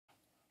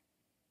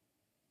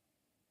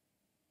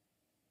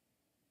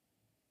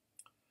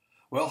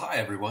Well, hi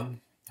everyone.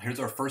 Here's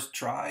our first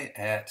try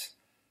at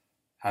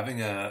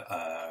having an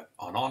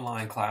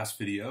online class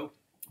video.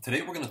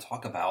 Today we're going to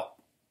talk about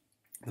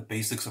the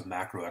basics of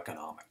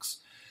macroeconomics.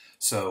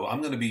 So I'm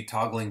going to be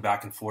toggling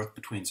back and forth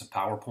between some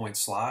PowerPoint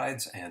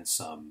slides and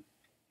some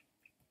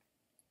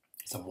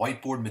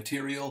whiteboard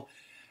material,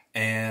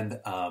 and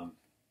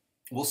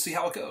we'll see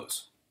how it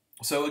goes.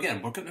 So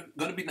again, we're going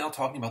to be now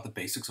talking about the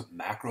basics of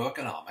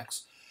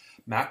macroeconomics.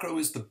 Macro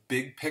is the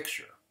big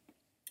picture.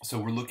 So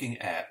we're looking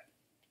at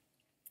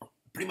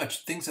pretty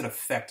much things that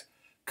affect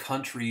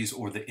countries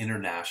or the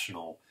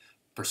international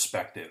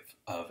perspective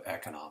of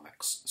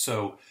economics.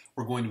 So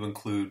we're going to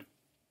include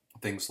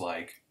things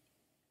like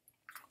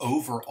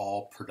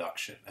overall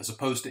production as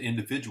opposed to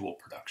individual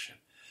production.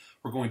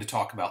 We're going to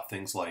talk about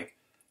things like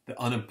the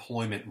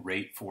unemployment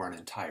rate for an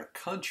entire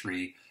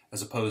country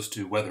as opposed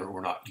to whether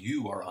or not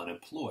you are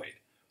unemployed.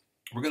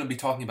 We're going to be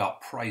talking about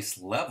price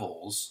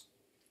levels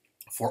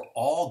for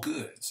all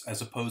goods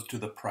as opposed to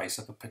the price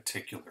of a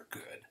particular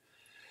good.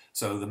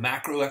 So the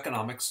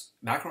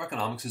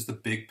macroeconomics is the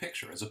big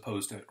picture as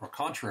opposed to, or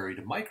contrary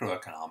to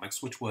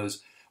microeconomics, which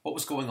was what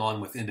was going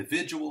on with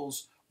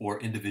individuals or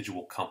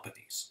individual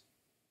companies.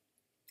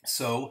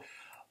 So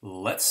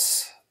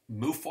let's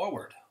move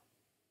forward.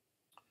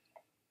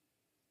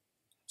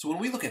 So when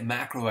we look at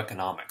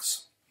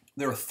macroeconomics,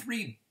 there are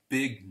three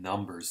big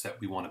numbers that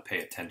we want to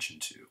pay attention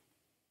to.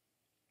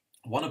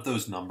 One of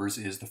those numbers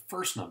is the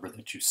first number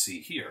that you see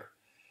here,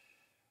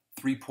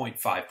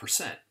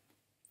 3.5%.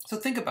 So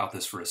think about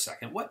this for a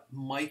second. What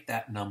might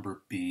that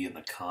number be in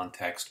the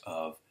context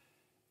of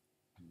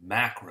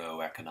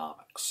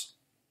macroeconomics?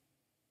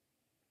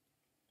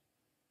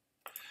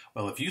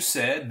 Well, if you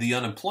said the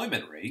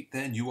unemployment rate,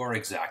 then you are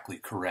exactly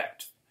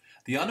correct.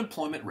 The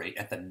unemployment rate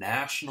at the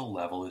national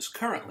level is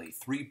currently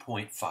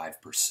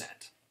 3.5%.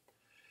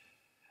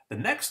 The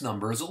next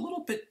number is a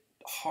little bit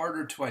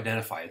harder to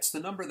identify. It's the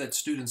number that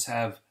students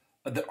have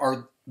that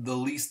are the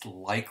least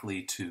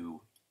likely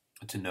to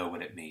know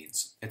what it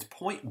means. It's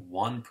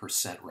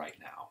 0.1% right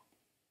now.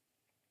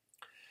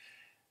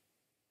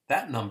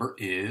 That number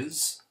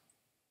is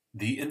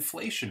the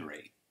inflation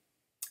rate.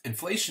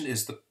 Inflation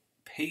is the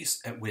pace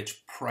at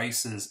which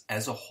prices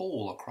as a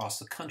whole across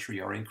the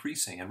country are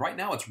increasing. And right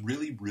now it's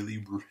really,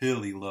 really,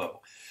 really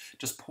low.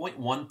 Just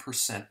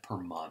 0.1% per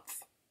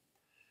month.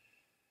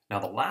 Now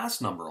the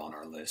last number on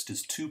our list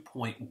is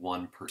 2.1%.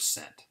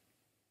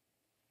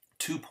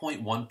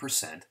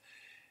 2.1%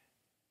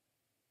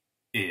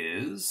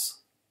 is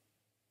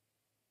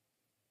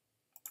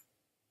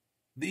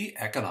the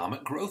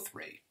economic growth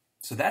rate.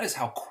 So that is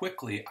how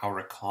quickly our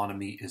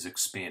economy is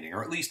expanding,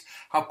 or at least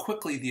how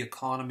quickly the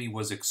economy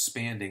was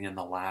expanding in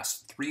the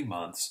last 3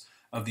 months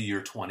of the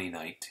year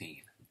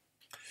 2019.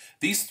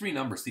 These three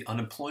numbers, the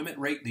unemployment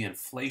rate, the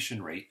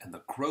inflation rate, and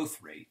the growth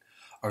rate,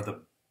 are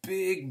the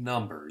big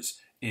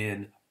numbers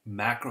in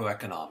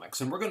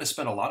macroeconomics. And we're going to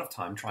spend a lot of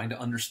time trying to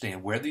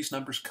understand where these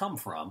numbers come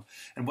from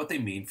and what they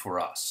mean for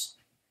us.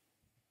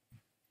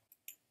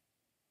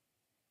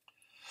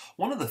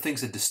 One of the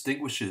things that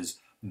distinguishes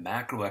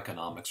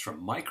macroeconomics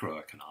from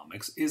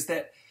microeconomics is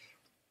that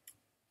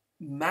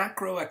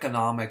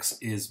macroeconomics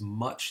is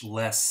much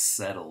less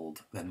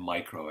settled than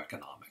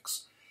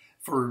microeconomics.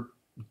 For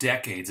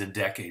decades and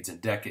decades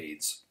and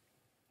decades,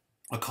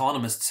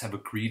 economists have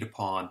agreed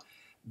upon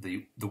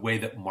the way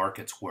that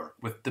markets work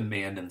with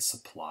demand and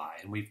supply.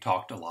 And we've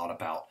talked a lot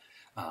about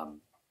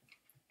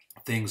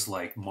things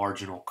like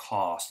marginal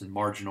cost and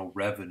marginal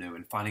revenue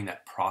and finding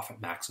that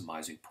profit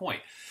maximizing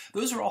point.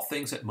 Those are all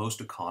things that most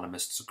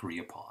economists agree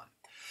upon.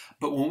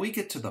 But when we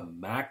get to the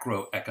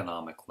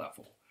macroeconomic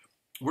level,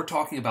 we're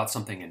talking about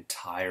something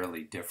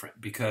entirely different,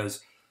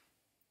 because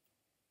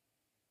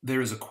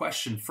there is a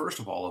question, first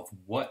of all, of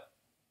what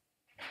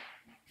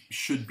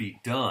should be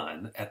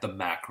done at the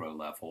macro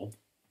level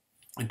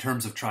in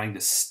terms of trying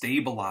to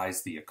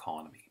stabilize the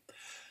economy.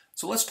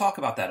 So let's talk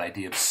about that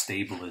idea of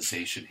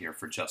stabilization here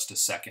for just a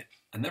second.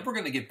 And then we're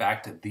going to get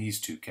back to these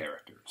two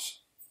characters.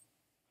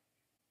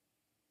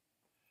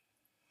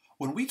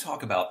 When we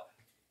talk about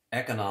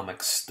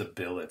economic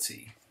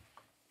stability,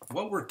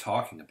 what we're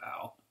talking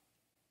about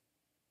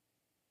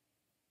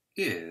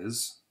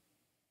is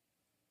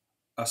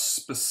a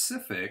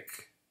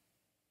specific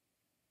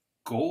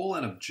goal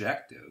and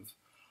objective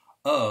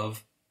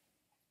of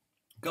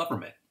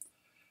government.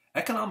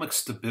 Economic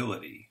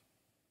stability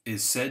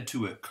is said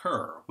to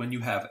occur when you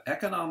have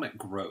economic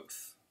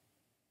growth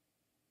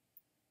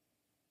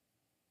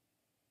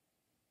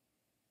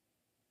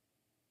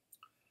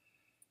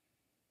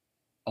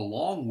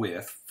along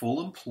with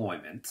full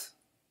employment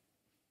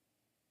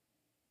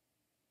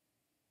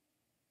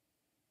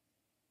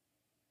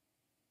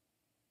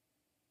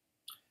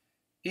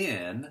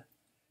in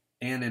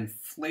an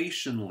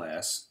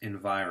inflationless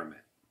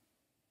environment.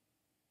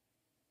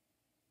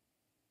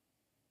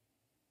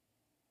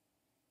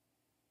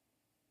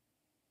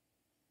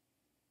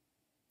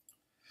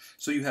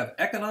 So you have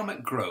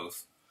economic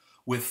growth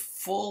with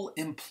full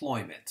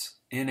employment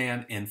in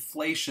an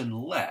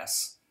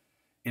inflation-less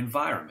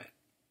environment.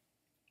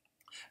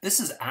 This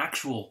is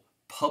actual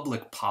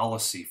public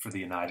policy for the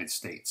United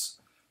States.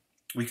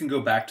 We can go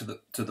back to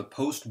the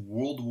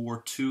post-World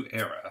War II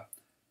era,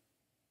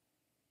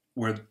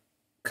 where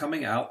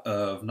coming out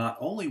of not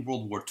only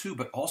World War II,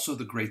 but also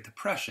the Great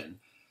Depression,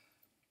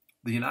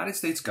 the United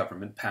States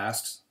government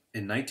passed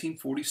in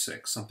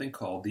 1946 something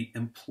called the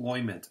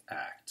Employment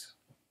Act.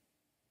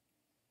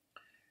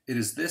 It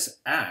is this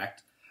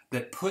act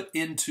that put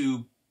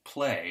into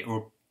play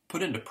or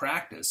put into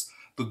practice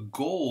the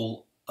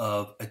goal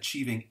of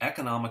achieving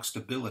economic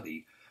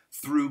stability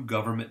through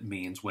government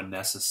means when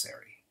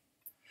necessary.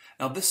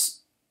 Now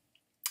this,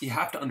 you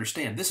have to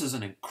understand, this is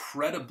an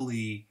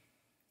incredibly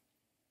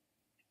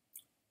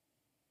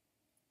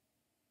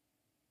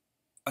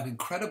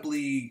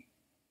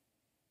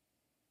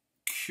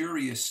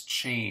curious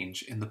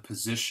change in the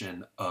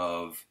position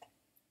of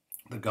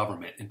the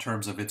government in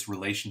terms of its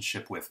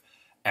relationship with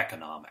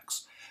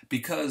economics.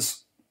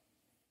 Because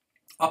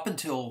up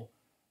until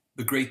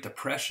the Great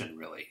Depression,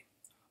 really,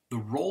 the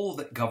role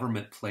that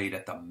government played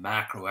at the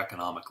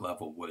macroeconomic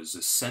level was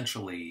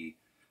essentially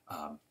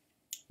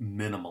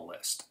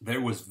minimalist.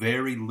 There was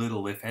very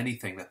little, if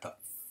anything, that the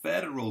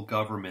federal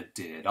government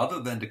did other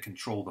than to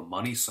control the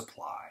money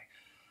supply.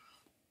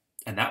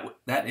 And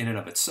that in and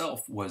of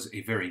itself was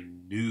a very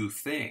new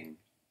thing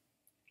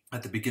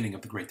at the beginning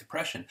of the Great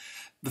Depression.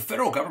 The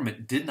federal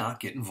government did not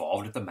get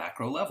involved at the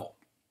macro level.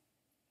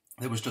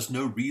 There was just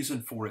no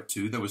reason for it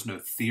to. There was no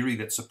theory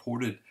that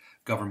supported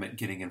government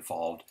getting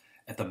involved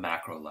at the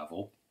macro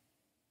level.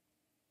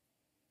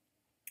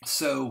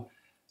 So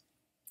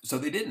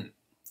they didn't.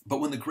 But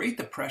when the Great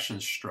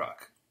Depression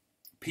struck,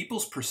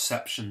 people's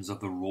perceptions of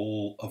the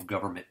role of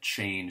government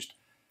changed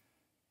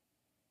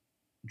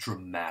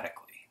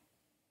dramatically.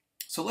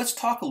 So let's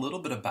talk a little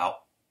bit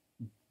about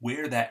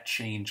where that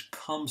change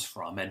comes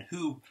from and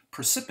who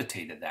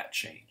precipitated that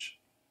change.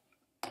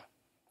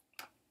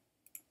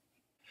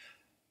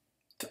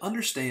 To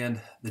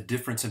understand the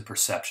difference in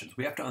perceptions,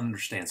 we have to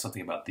understand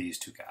something about these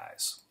two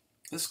guys.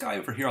 This guy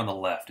over here on the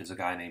left is a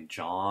guy named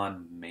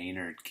John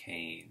Maynard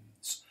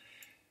Keynes.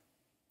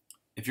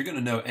 If you're going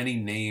to know any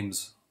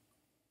names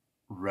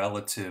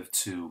relative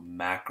to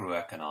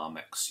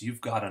macroeconomics,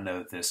 you've got to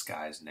know this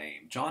guy's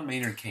name. John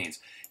Maynard Keynes.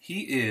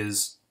 He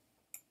is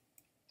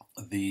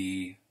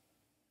the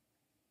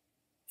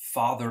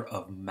father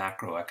of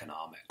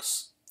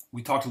macroeconomics.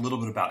 We talked a little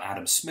bit about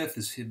Adam Smith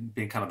as him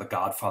being kind of the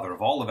godfather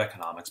of all of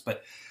economics,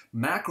 but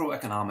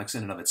macroeconomics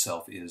in and of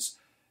itself is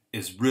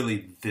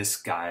really this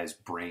guy's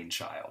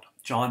brainchild.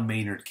 John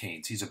Maynard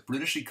Keynes. He's a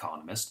British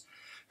economist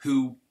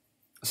who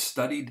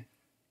studied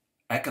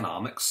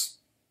economics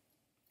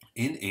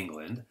in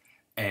England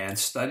and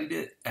studied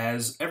it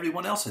as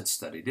everyone else had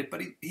studied it,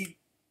 but he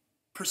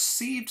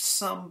perceived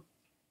some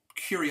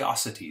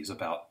curiosities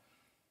about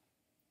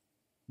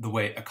the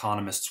way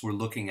economists were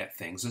looking at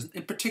things,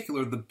 in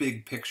particular the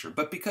big picture.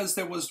 But because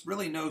there was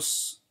really no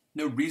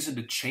reason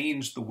to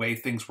change the way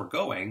things were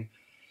going,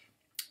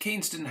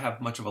 Keynes didn't have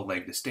much of a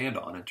leg to stand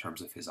on in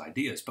terms of his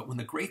ideas. But when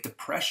the Great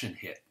Depression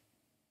hit,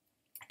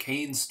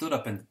 Keynes stood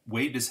up and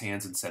waved his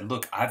hands and said,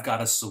 look, I've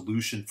got a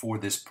solution for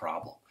this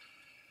problem.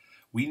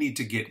 We need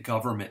to get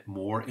government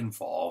more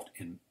involved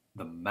in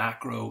the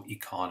macro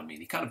economy.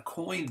 And he kind of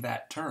coined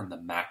that term,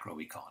 the macro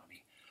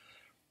economy.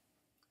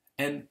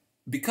 And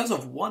because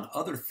of one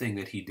other thing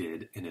that he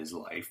did in his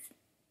life,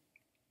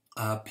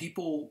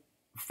 people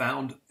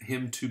found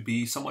him to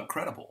be somewhat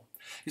credible.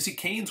 You see,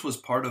 Keynes was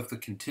part of the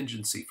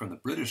contingency from the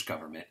British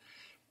government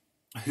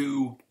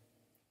who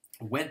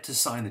went to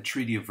sign the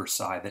Treaty of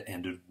Versailles that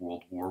ended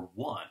World War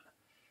I.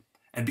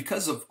 And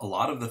because of a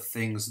lot of the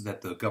things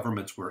that the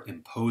governments were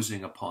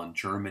imposing upon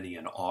Germany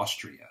and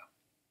Austria,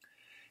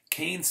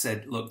 Keynes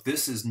said, look,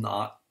 this is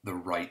not the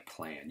right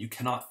plan. You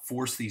cannot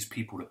force these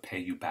people to pay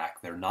you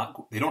back. They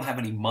don't have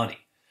any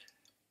money.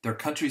 Their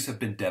countries have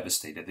been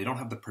devastated. They don't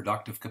have the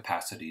productive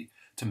capacity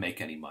to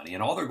make any money.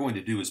 And all they're going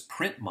to do is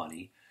print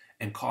money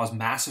and cause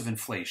massive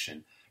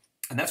inflation.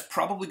 And that's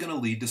probably going to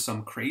lead to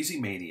some crazy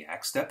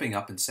maniac stepping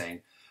up and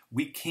saying,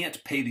 we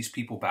can't pay these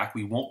people back.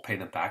 We won't pay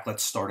them back.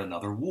 Let's start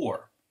another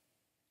war.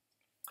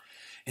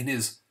 In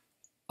his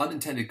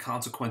Unintended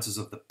Consequences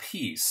of the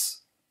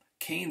Peace,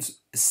 Keynes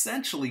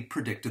essentially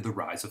predicted the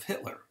rise of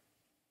Hitler.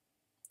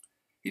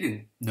 He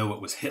didn't know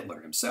it was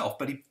Hitler himself,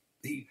 but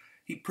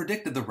he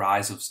predicted the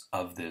rise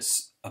of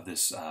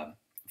this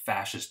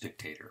fascist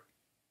dictator.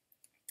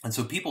 And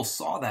so people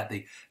saw that,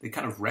 they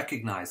kind of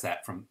recognized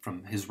that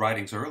from his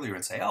writings earlier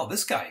and say, oh,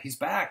 this guy, he's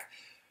back.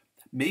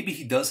 Maybe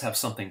he does have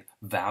something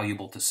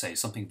valuable to say,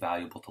 something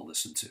valuable to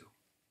listen to.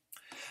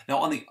 Now,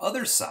 on the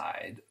other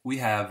side, we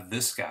have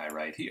this guy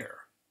right here,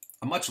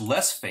 a much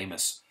less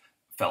famous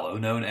fellow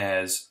known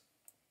as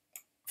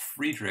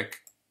Friedrich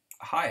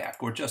Hayek,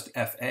 or just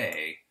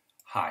F.A.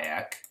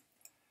 Hayek.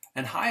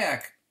 And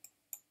Hayek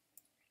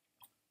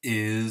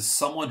is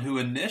someone who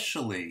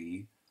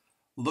initially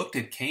looked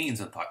at Keynes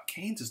and thought,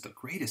 Keynes is the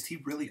greatest. He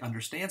really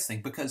understands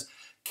things, because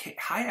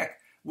Hayek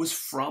was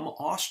from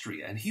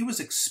Austria, and he was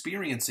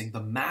experiencing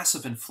the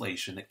massive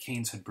inflation that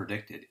Keynes had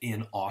predicted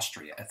in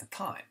Austria at the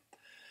time.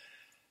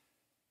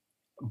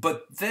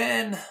 But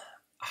then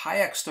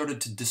Hayek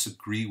started to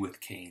disagree with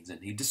Keynes,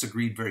 and he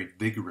disagreed very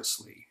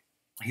vigorously.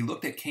 He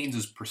looked at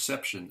Keynes's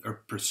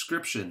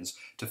prescriptions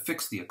to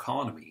fix the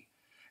economy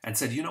and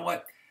said, you know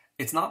what?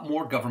 It's not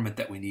more government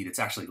that we need, it's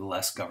actually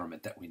less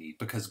government that we need,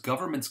 because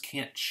governments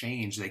can't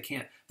change.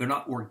 They're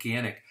not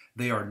organic.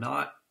 They are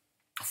not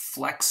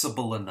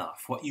flexible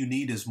enough. What you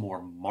need is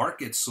more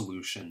market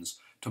solutions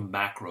to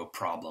macro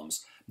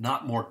problems,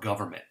 not more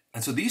government.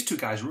 And so these two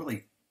guys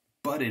really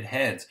butted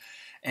heads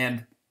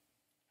and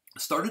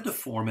started to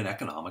form in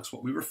economics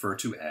what we refer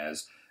to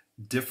as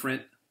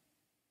different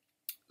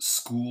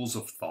schools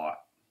of thought.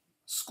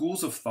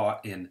 Schools of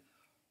thought in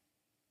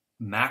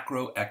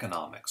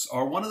macroeconomics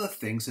are one of the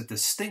things that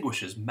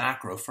distinguishes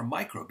macro from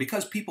micro,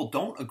 because people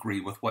don't agree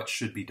with what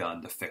should be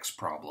done to fix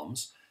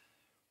problems.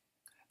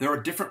 There are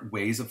different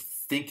ways of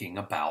thinking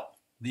about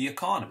the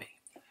economy.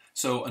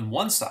 So on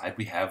one side,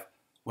 we have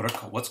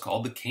what's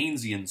called the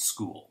Keynesian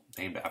school,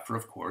 named after,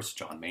 of course,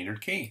 John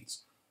Maynard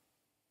Keynes.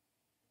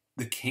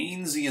 The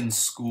Keynesian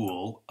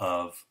school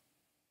of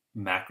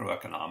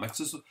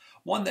macroeconomics is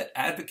one that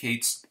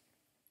advocates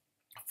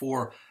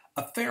for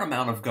a fair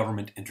amount of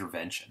government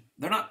intervention.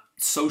 They're not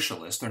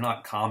socialist, they're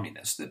not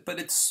communist, but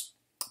it's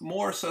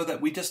more so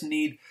that we just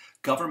need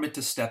government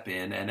to step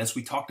in and, as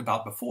we talked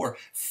about before,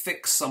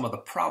 fix some of the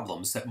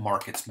problems that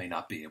markets may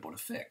not be able to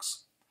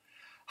fix.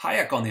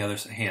 Hayek, on the other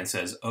hand,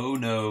 says, oh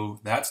no,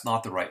 that's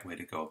not the right way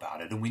to go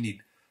about it, and we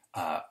need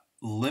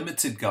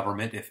limited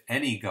government, if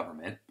any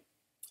government.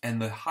 And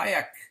the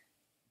Hayek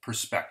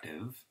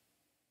perspective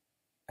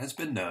has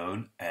been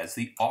known as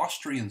the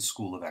Austrian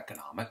school of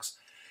economics,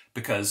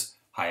 because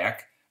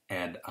Hayek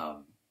and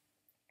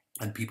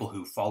people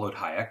who followed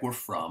Hayek were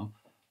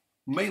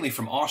mainly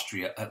from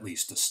Austria, at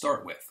least to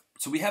start with.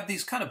 So we have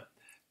these kind of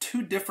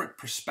two different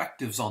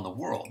perspectives on the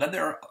world. And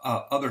there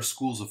are other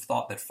schools of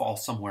thought that fall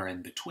somewhere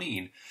in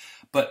between.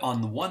 But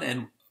on the one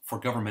end, for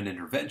government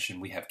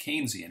intervention, we have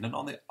Keynesian, and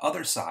on the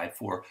other side,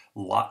 for a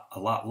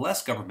lot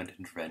less government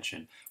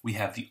intervention, we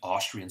have the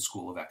Austrian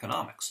school of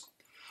economics.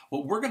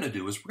 What we're going to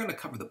do is we're going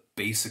to cover the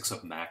basics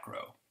of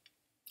macro.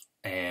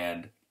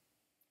 And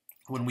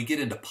when we get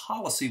into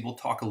policy, we'll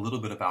talk a little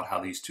bit about how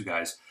these two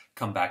guys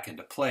come back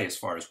into play as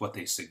far as what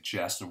they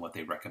suggest and what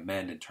they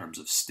recommend in terms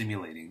of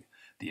stimulating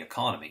the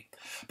economy.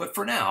 But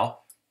for now,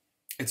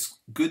 it's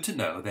good to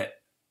know that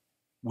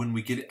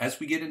as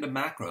we get into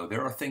macro,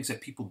 there are things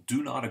that people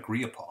do not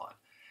agree upon.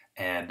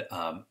 And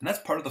that's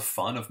part of the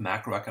fun of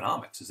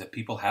macroeconomics, is that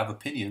people have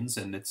opinions,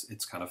 and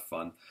it's kind of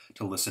fun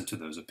to listen to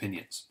those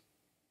opinions.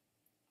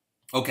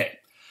 Okay,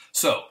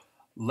 so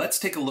let's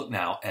take a look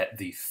now at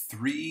the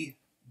three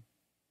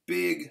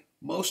big,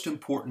 most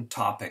important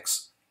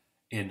topics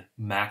in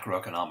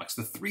macroeconomics.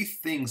 The three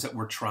things that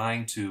we're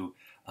trying to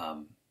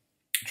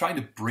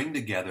bring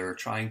together,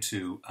 trying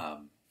to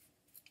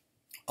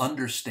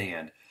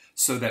understand,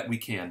 so that we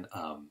can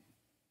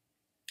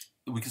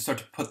start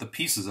to put the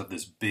pieces of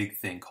this big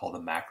thing called the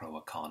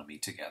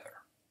macroeconomy together.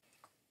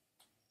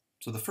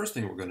 So the first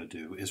thing we're going to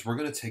do is we're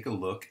going to take a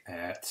look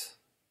at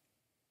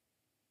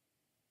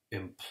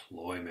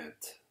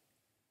employment.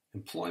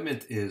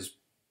 Employment is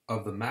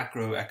of the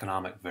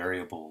macroeconomic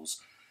variables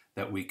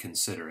that we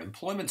consider.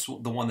 Employment's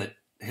the one that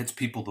hits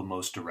people the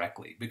most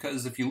directly,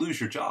 because if you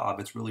lose your job,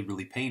 it's really,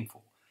 really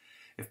painful.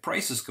 If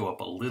prices go up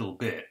a little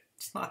bit,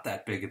 it's not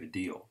that big of a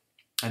deal.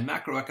 And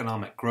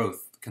macroeconomic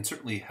growth can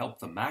certainly help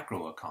the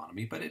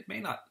macroeconomy, but it may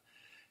not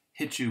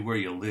hit you where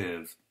you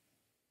live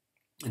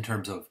in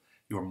terms of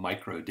your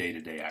micro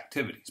day-to-day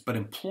activities. But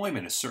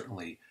employment is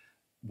certainly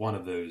one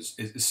of those,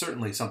 is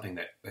certainly something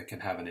that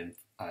can have an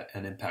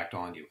impact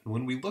on you. And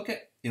when we look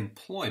at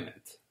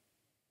employment,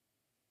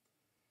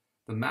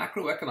 the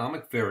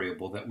macroeconomic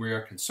variable that we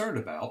are concerned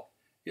about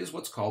is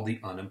what's called the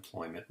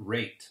unemployment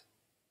rate.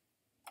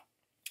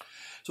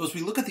 So as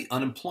we look at the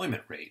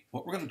unemployment rate,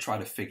 what we're going to try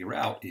to figure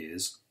out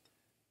is,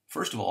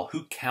 first of all,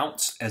 who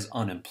counts as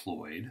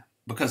unemployed,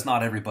 because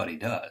not everybody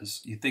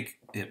does. You think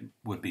it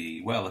would be,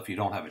 well, if you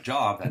don't have a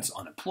job, that's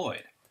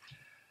unemployed.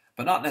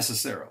 But not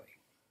necessarily.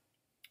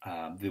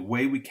 The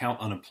way we count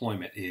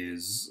unemployment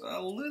is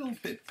a little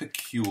bit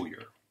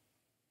peculiar.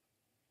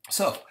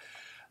 So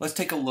let's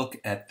take a look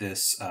at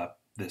this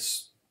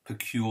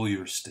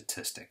peculiar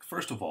statistic.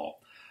 First of all,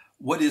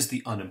 what is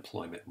the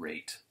unemployment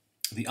rate?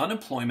 The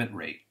unemployment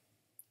rate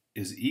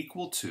is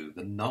equal to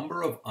the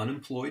number of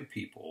unemployed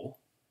people.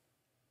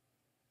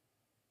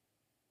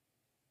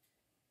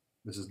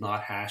 This is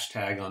not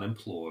hashtag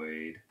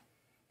unemployed.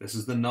 This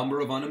is the number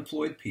of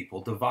unemployed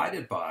people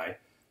divided by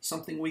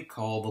something we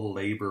call the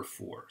labor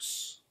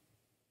force.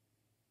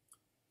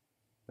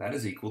 That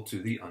is equal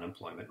to the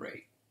unemployment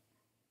rate.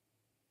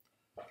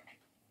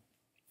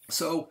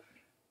 So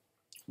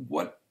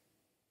what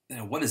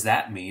does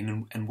that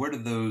mean, and where do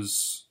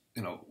those,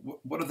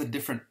 what are the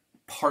different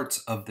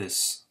parts of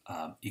this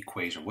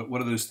equation? What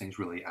do those things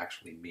really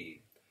actually mean?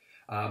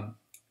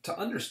 To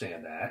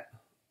understand that,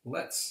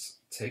 let's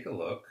take a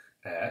look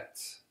at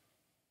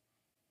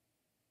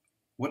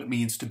what it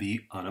means to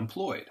be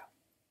unemployed.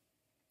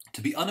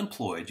 To be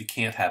unemployed, you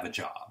can't have a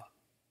job.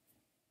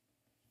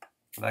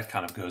 That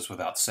kind of goes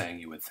without saying,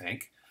 you would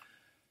think.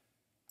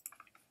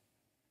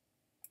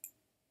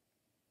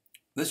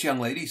 This young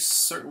lady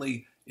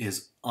certainly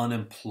is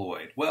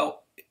unemployed.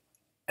 Well,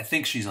 I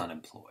think she's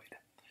unemployed.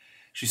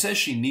 She says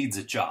she needs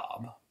a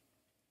job,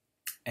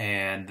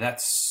 and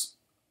that's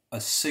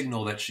a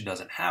signal that she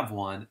doesn't have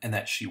one and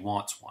that she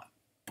wants one.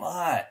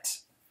 But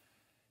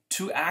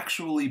to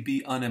actually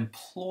be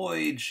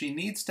unemployed, she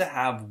needs to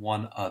have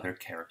one other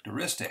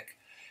characteristic,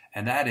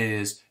 and that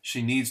is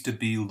she needs to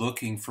be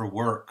looking for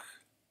work.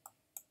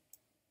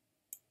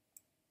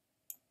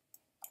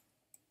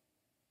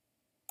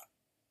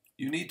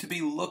 You need to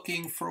be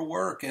looking for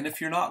work, and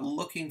if you're not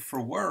looking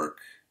for work,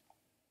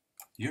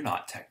 you're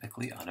not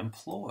technically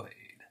unemployed.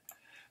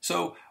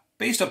 So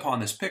based upon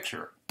this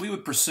picture, we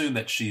would presume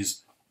that she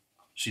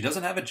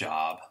doesn't have a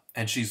job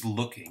and she's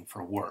looking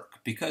for work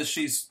because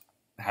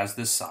has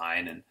this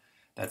sign, and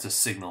that's a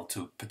signal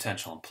to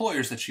potential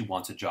employers that she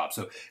wants a job.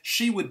 So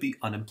she would be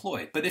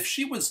unemployed. But if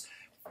she was,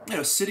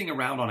 sitting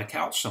around on a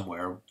couch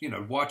somewhere,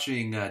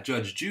 watching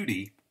Judge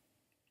Judy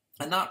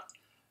and not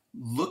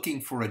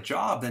looking for a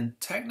job, then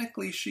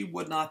technically she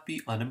would not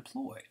be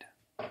unemployed.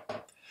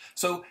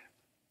 So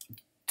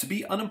to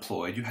be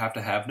unemployed, you have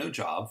to have no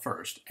job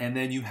first, and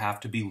then you have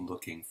to be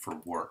looking for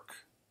work.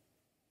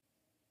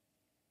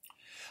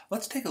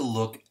 Let's take a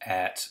look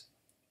at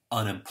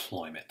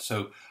unemployment.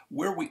 So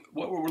what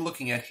we're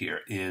looking at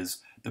here is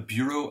the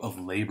Bureau of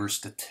Labor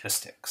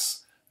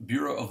Statistics. The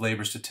Bureau of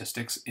Labor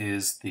Statistics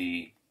is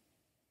the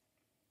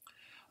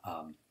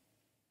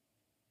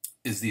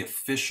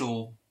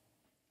official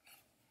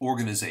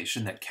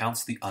organization that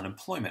counts the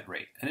unemployment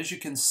rate. And as you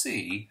can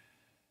see,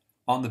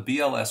 on the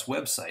BLS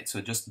website, so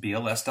just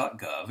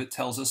bls.gov, it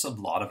tells us a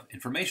lot of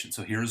information.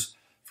 So here's,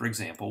 for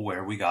example,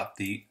 where we got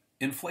the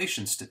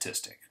inflation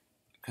statistic.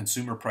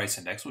 Consumer Price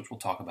Index, which we'll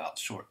talk about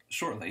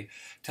shortly,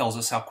 tells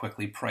us how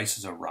quickly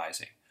prices are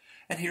rising.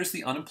 And here's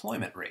the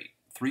unemployment rate,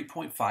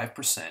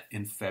 3.5%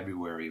 in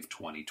February of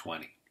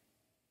 2020.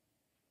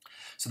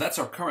 So that's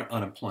our current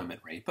unemployment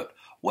rate. But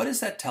what does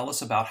that tell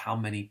us about how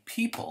many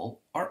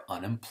people are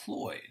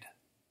unemployed?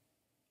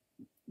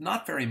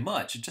 Not very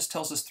much. It just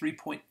tells us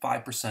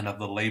 3.5% of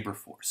the labor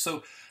force.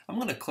 So I'm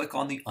going to click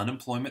on the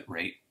unemployment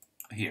rate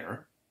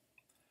here,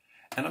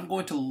 and I'm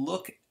going to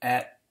look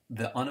at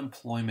the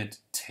unemployment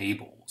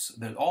tables.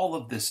 All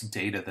of this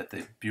data that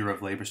the Bureau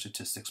of Labor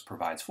Statistics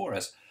provides for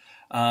us.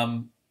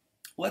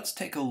 Let's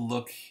take a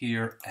look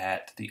here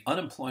at the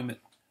unemployment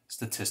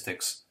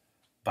statistics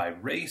by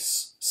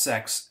race,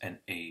 sex, and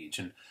age.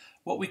 And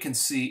what we can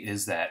see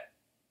is that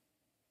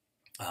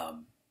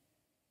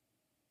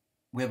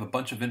we have a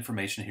bunch of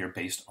information here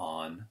based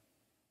on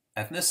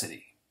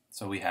ethnicity.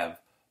 So we have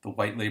the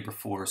white labor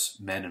force,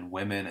 men and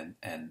women,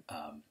 and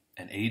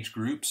age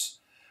groups.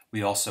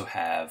 We also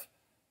have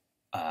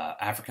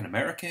African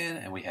American,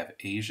 and we have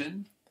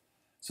Asian.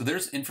 So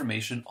there's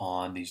information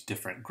on these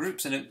different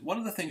groups. And one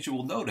of the things you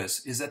will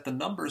notice is that the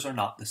numbers are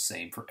not the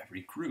same for every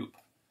group.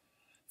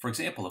 For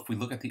example, if we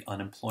look at the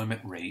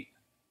unemployment rate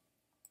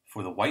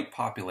for the white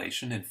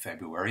population in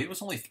February, it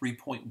was only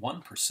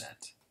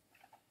 3.1%.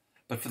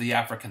 But for the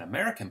African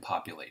American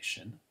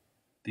population,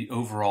 the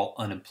overall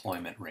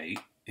unemployment rate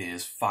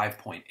is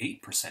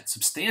 5.8%,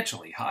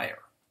 substantially higher.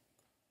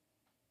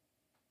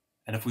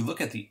 And if we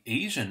look at the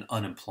Asian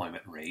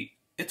unemployment rate,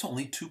 it's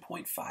only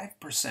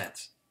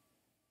 2.5%,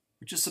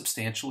 which is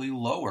substantially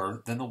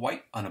lower than the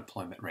white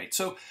unemployment rate.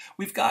 So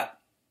we've got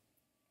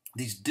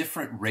these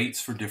different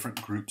rates for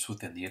different groups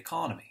within the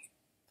economy.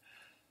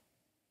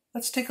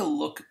 Let's take a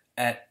look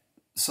at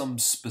some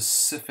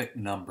specific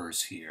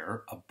numbers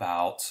here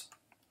about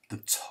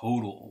the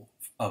total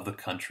of the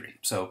country.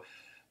 So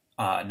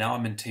now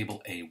I'm in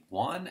table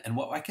A1, and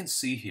what I can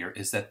see here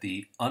is that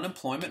the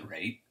unemployment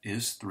rate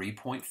is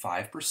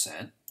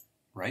 3.5%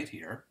 right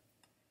here.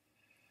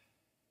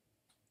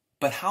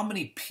 But how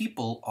many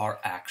people are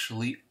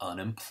actually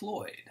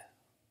unemployed?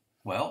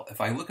 Well, if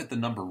I look at the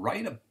number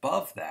right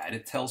above that,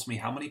 it tells me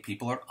how many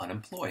people are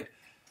unemployed.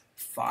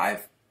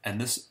 5,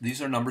 and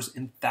these are numbers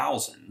in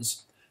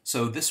thousands.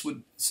 So this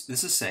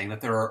is saying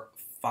that there are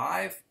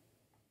a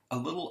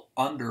little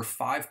under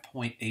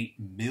 5.8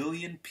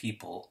 million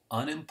people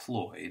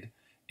unemployed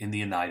in the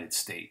United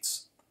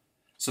States.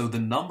 So the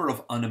number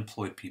of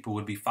unemployed people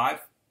would be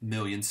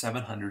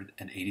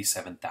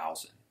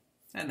 5,787,000,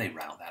 and they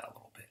round that a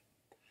little bit.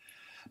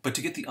 But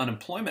to get the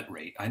unemployment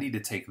rate, I need to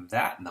take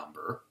that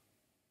number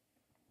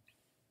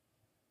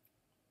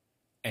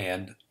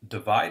and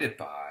divide it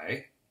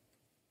by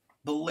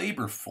the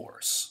labor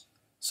force.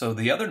 So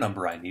the other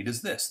number I need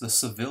is this, the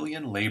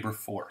civilian labor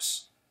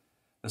force.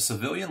 The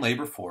civilian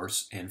labor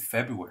force in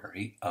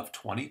February of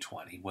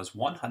 2020 was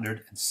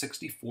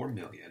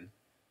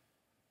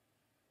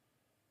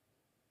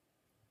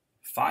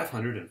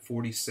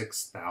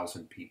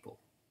 164,546,000 people.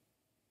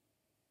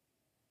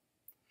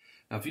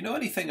 Now, if you know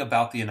anything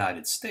about the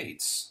United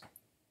States,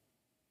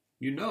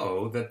 you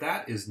know that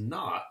that is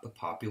not the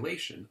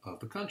population of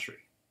the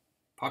country.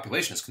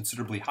 Population is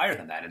considerably higher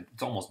than that, and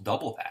it's almost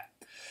double that.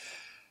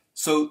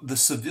 So the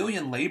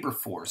civilian labor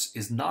force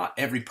is not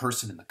every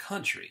person in the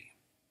country.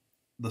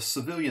 the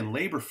civilian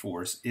labor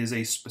force is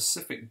a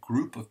specific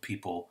group of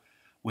people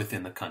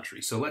within the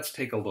country. So let's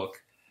take a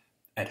look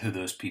at who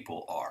those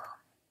people are.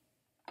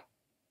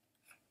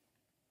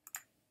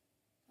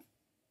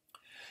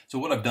 So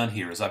what I've done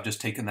here is I've just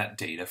taken that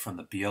data from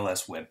the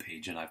BLS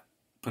webpage and I've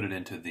put it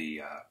into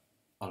the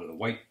onto the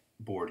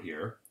whiteboard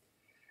here.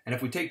 And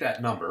if we take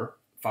that number,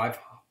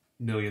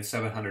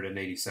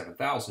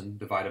 5,787,000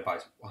 divided by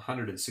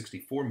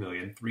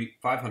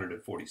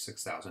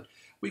 164,546,000,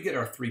 we get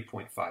our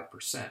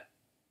 3.5%.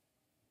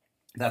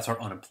 That's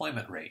our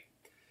unemployment rate.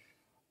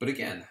 But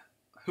again,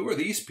 who are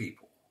these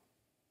people?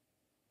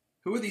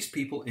 Who are these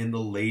people in the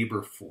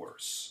labor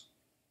force?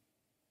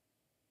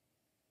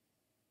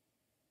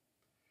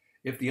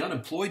 If the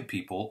unemployed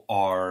people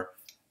are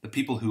the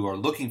people who are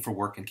looking for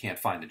work and can't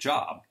find a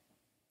job,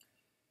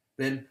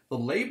 then the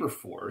labor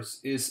force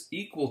is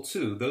equal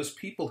to those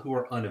people who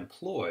are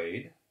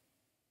unemployed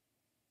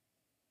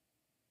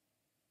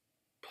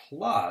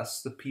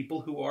plus the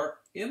people who are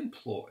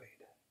employed.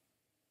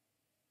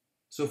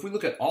 So if we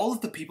look at all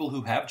of the people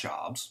who have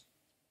jobs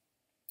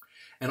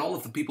and all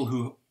of the people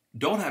who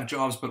don't have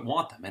jobs but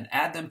want them and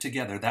add them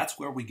together, that's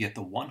where we get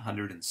the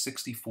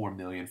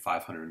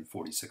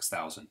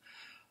 164,546,000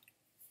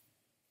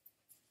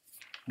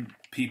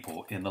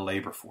 people in the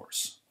labor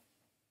force.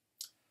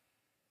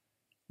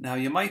 Now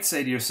you might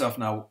say to yourself,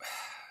 now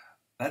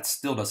that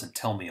still doesn't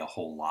tell me a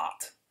whole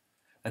lot.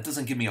 That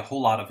doesn't give me a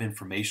whole lot of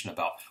information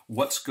about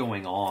what's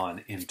going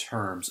on in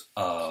terms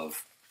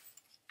of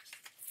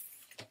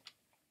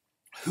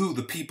who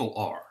the people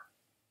are.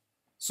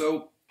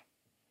 So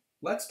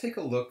let's take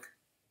a look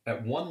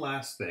at one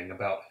last thing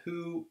about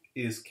who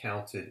is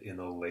counted in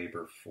the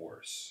labor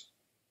force.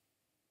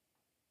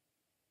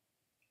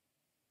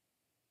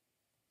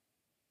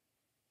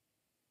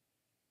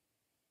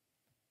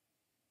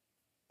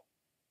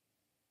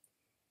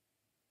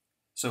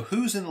 So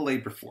who's in the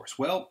labor force?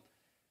 Well,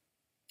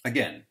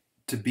 again,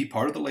 to be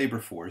part of the labor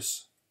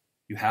force,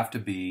 you have to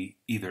be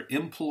either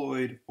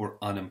employed or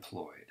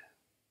unemployed.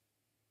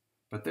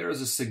 But there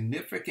is a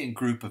significant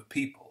group of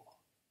people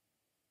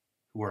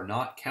who are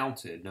not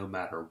counted no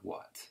matter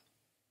what.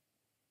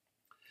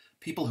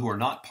 People who are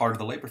not part of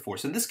the labor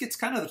force. And this gets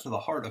kind of to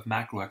the heart of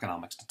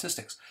macroeconomic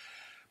statistics.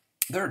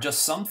 There are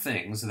just some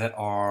things that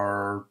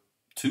are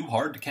too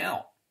hard to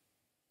count.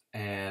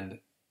 And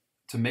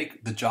to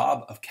make the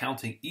job of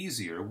counting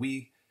easier,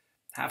 we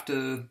have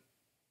to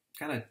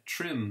kind of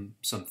trim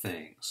some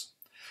things.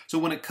 So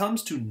when it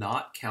comes to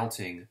not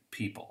counting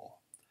people,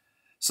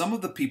 some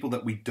of the people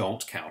that we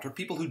don't count are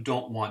people who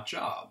don't want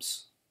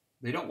jobs.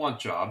 They don't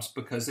want jobs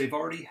because they've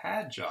already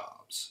had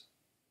jobs.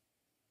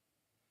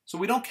 So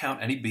we don't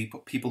count any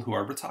people who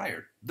are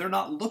retired. They're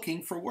not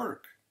looking for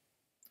work.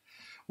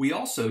 We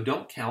also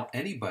don't count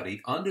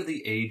anybody under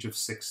the age of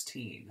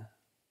 16.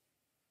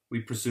 We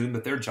presume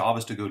that their job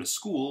is to go to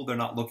school, they're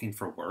not looking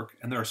for work,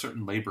 and there are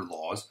certain labor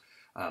laws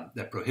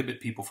that prohibit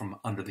people from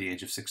under the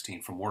age of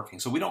 16 from working.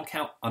 So we don't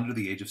count under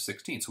the age of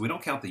 16. So we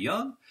don't count the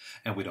young,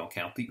 and we don't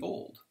count the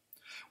old.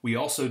 We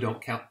also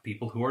don't count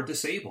people who are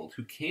disabled,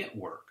 who can't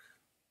work.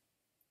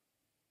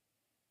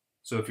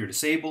 So if you're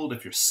disabled,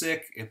 if you're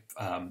sick, if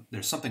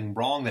there's something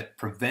wrong that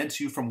prevents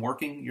you from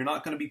working, you're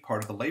not going to be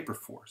part of the labor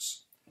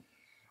force.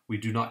 We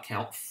do not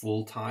count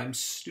full-time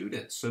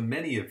students. So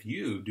many of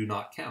you do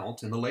not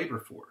count in the labor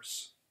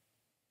force.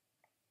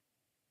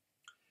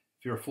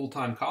 If you're a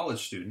full-time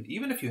college student,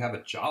 even if you have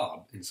a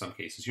job in some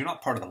cases, you're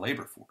not part of the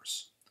labor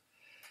force.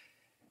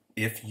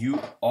 If you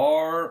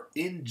are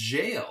in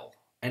jail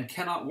and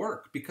cannot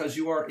work because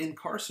you are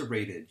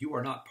incarcerated, you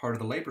are not part of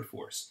the labor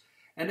force.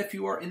 And if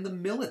you are in the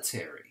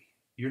military,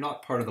 you're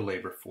not part of the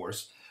labor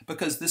force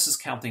because this is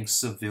counting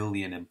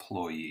civilian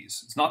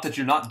employees. It's not that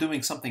you're not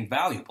doing something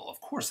valuable.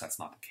 Of course, that's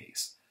not the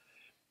case.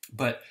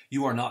 But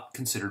you are not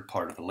considered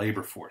part of the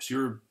labor force.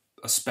 You're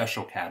a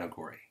special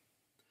category.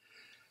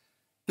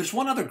 There's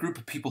one other group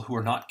of people who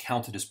are not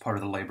counted as part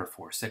of the labor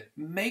force that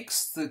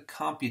makes the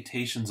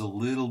computations a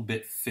little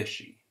bit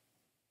fishy.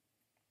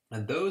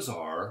 And those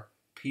are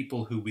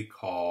people who we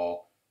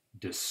call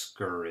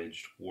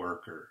discouraged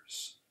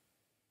workers.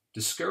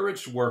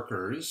 Discouraged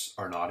workers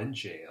are not in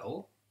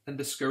jail, and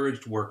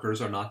discouraged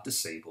workers are not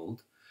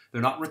disabled.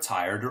 They're not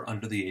retired or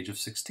under the age of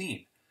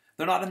 16.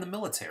 They're not in the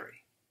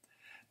military.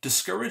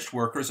 Discouraged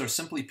workers are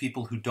simply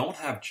people who don't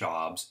have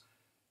jobs.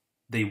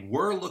 They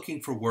were looking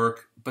for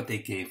work, but they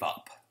gave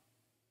up.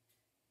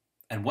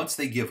 And once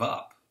they give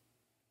up,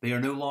 they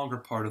are no longer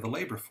part of the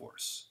labor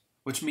force,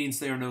 which means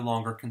they are no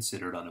longer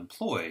considered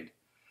unemployed,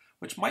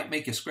 which might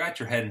make you scratch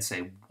your head and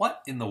say,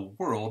 what in the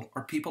world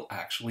are people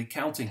actually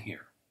counting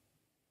here?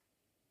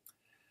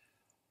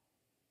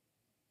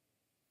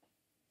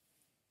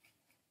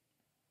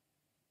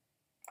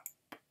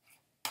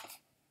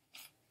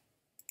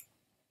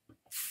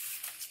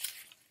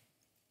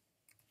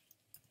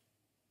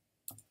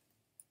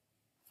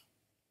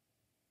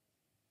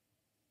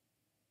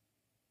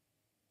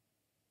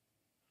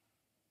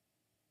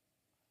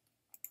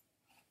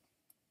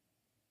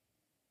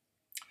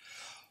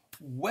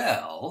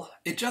 Well,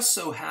 it just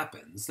so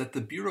happens that the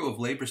Bureau of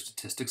Labor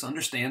Statistics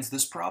understands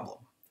this problem.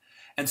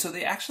 And so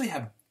they actually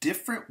have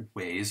different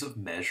ways of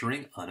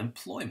measuring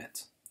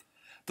unemployment.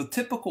 The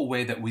typical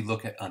way that we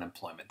look at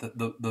unemployment,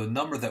 the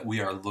number that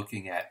we are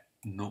looking at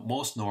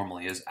most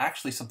normally is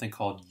actually something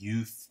called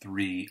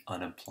U3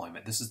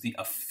 unemployment. This is the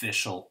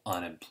official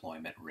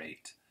unemployment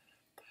rate.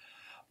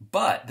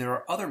 But there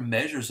are other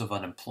measures of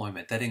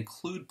unemployment that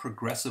include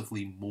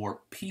progressively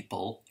more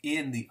people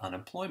in the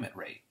unemployment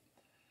rate.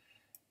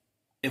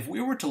 If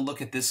we were to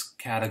look at this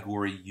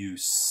category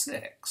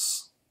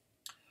U6,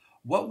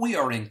 what we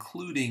are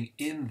including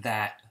in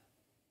that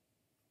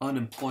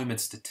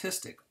unemployment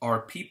statistic are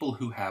people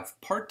who have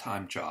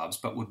part-time jobs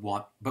but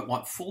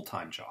want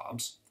full-time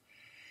jobs,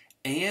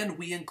 and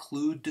we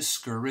include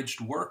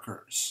discouraged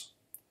workers,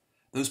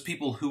 those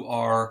people who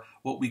are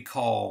what we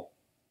call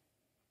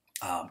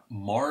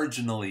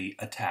marginally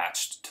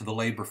attached to the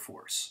labor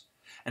force.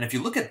 And if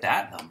you look at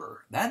that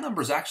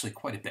number is actually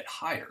quite a bit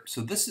higher.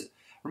 So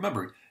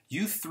remember,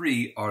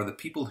 U3 are the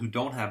people who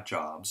don't have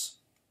jobs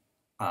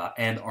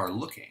and are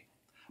looking.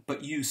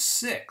 But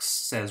U6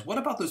 says, what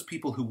about those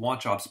people who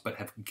want jobs but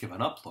have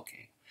given up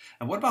looking?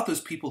 And what about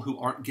those people who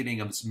aren't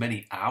getting as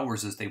many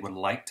hours as they would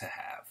like to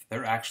have?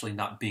 They're actually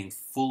not being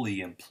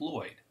fully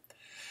employed.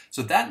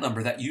 So that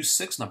number, that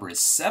U6 number, is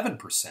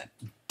 7%,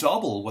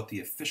 double what the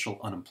official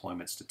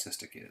unemployment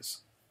statistic is.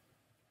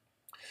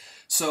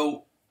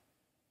 So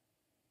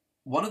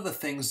one of the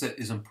things that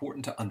is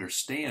important to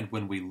understand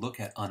when we look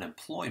at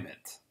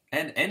unemployment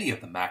and any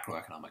of the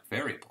macroeconomic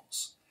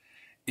variables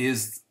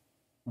is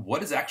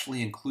what is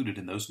actually included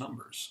in those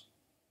numbers.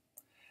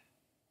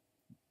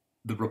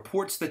 The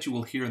reports that you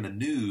will hear in the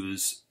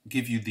news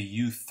give you the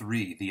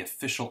U3, the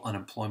official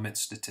unemployment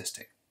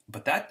statistic,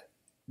 but that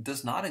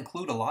does not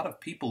include a lot of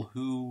people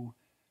who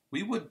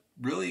we would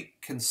really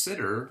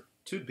consider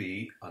to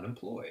be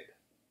unemployed.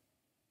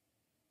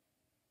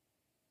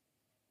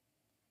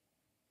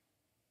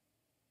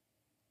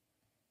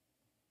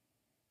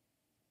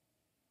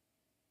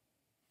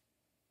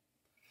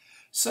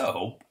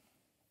 So,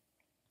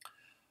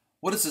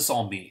 what does this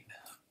all mean?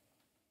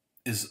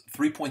 Is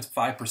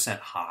 3.5%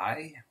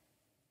 high?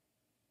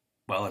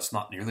 Well, it's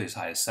not nearly as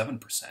high as 7%.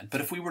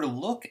 But if we were to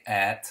look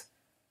at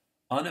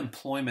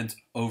unemployment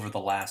over the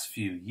last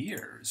few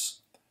years,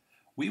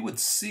 we would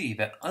see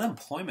that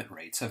unemployment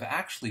rates have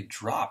actually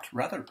dropped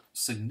rather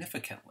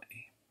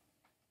significantly.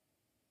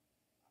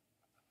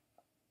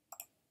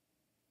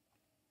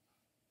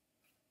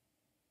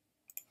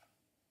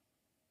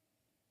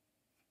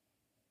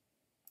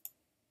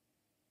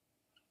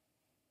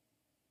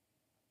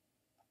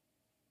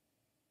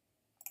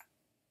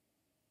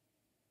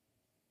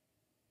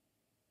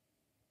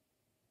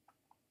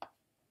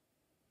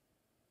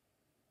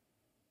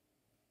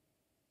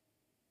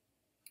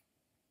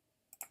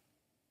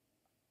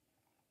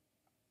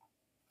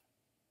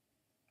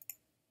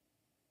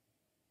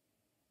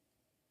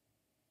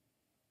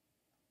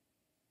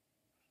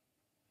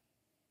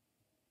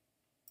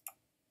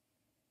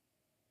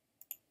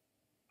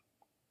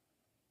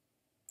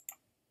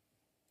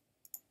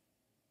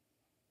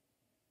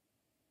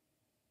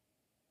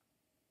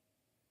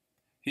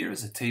 Here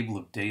is a table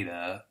of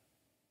data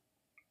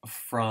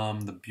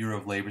from the Bureau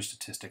of Labor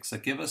Statistics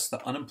that give us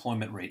the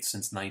unemployment rate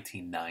since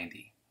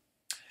 1990.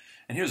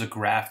 And here's a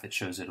graph that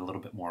shows it a little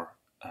bit more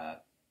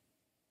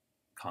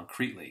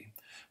concretely.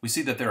 We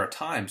see that there are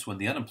times when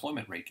the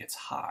unemployment rate gets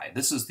high.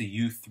 This is the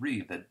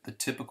U3,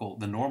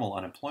 the normal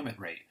unemployment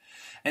rate.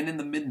 And in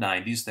the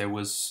mid-90s, there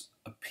was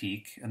a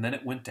peak, and then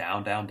it went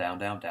down, down, down,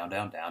 down, down,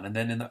 down, down. And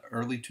then in the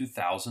early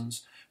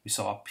 2000s, we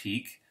saw a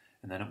peak,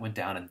 and then it went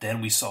down, and then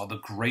we saw the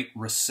Great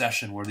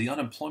Recession where the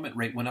unemployment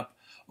rate went up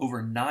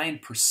over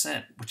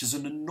 9%, which is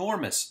an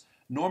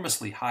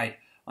enormously high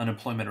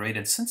unemployment rate.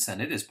 And since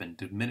then, it has been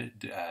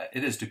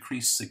it has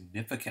decreased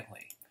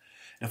significantly.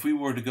 And if we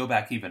were to go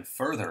back even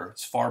further,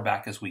 as far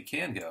back as we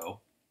can go,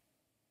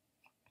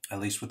 at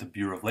least with the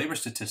Bureau of Labor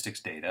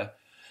Statistics data,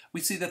 we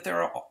see that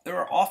there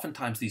are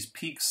oftentimes these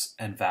peaks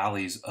and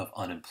valleys of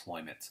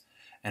unemployment,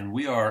 and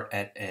we are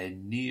at a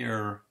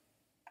near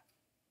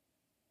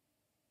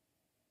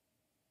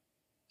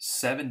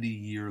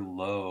 70-year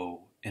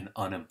low in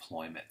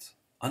unemployment.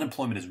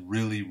 Unemployment is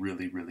really,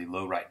 really, really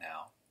low right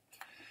now.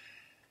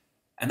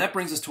 And that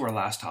brings us to our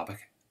last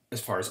topic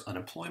as far as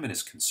unemployment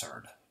is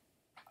concerned.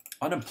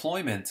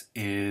 Unemployment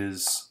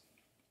is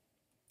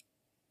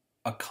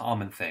a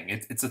common thing.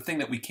 It's a thing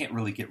that we can't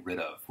really get rid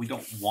of. We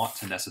don't want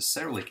to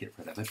necessarily get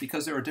rid of it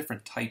because there are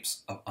different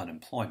types of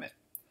unemployment.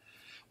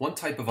 One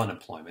type of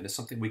unemployment is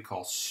something we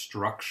call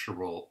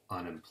structural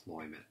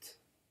unemployment.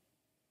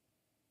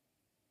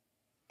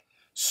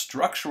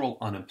 Structural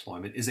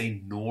unemployment is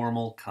a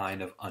normal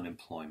kind of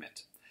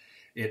unemployment.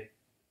 It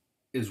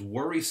is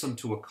worrisome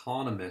to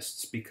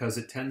economists because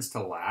it tends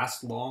to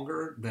last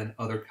longer than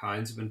other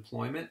kinds of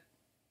employment.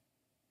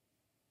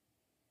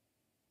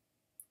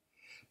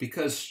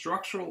 Because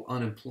structural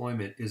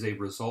unemployment is a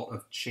result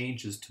of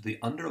changes to the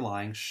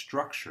underlying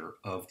structure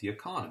of the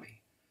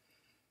economy.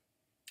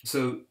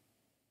 So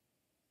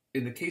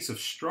in the case of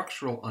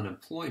structural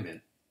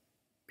unemployment,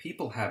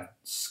 people have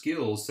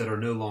skills that are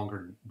no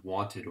longer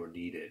wanted or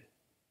needed.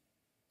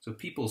 So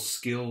people's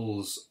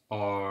skills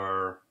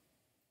are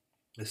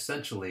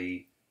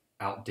essentially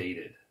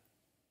outdated.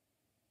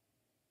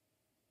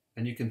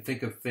 And you can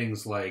think of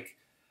things like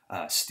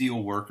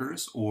steel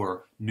workers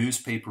or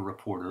newspaper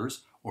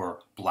reporters or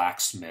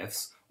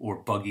blacksmiths or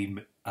buggy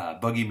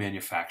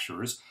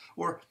manufacturers,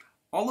 or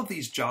all of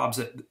these jobs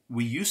that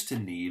we used to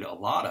need a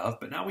lot of,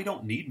 but now we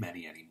don't need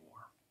many anymore.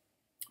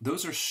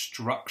 Those are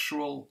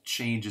structural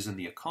changes in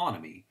the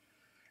economy.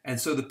 And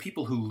so the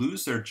people who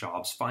lose their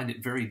jobs find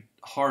it very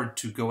hard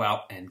to go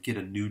out and get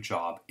a new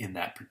job in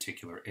that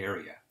particular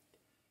area.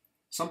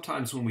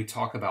 Sometimes when we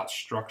talk about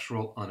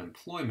structural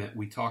unemployment,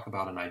 we talk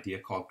about an idea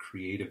called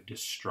creative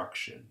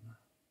destruction.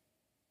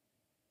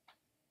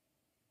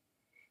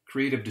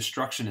 Creative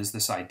destruction is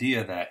this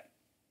idea that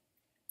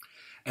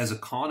as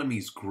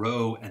economies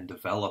grow and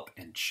develop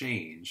and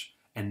change,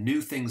 and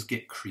new things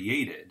get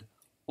created,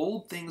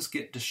 old things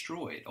get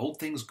destroyed, old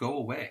things go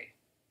away.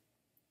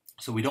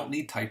 So we don't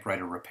need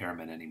typewriter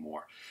repairmen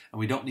anymore, and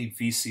we don't need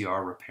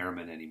VCR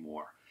repairmen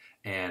anymore.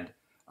 And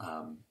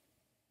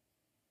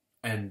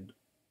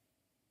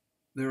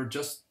there are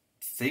just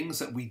things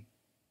that we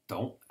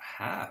don't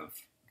have,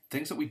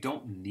 things that we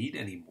don't need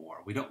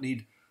anymore. We don't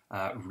need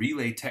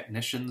relay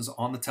technicians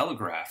on the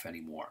telegraph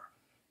anymore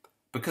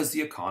because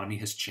the economy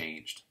has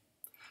changed.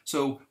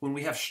 So when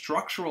we have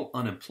structural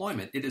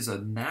unemployment, it is a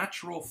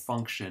natural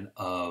function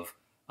of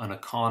an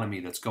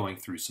economy that's going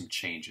through some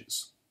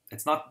changes.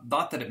 It's not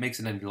that it makes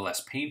it any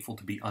less painful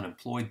to be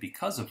unemployed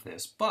because of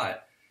this,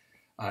 but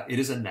it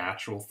is a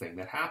natural thing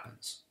that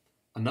happens.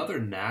 Another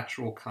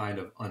natural kind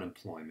of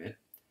unemployment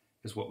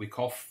is what we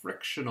call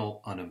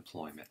frictional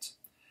unemployment.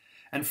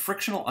 And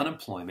frictional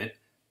unemployment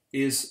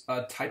is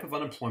a type of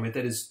unemployment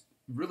that is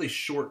really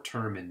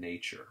short-term in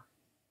nature.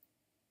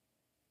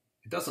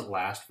 It doesn't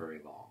last very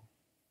long.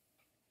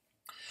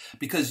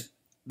 Because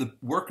the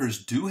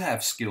workers do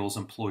have skills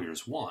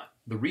employers want.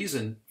 The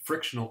reason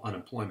frictional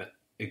unemployment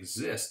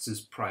exists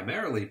is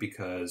primarily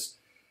because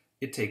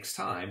it takes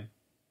time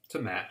to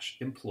match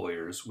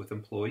employers with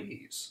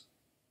employees.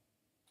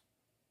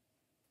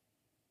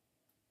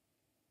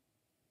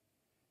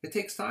 It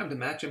takes time to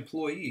match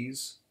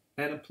employees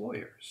and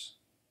employers.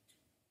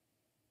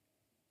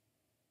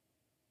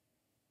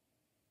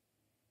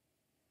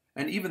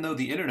 And even though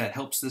the internet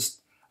helps this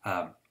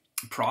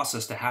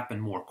process to happen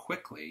more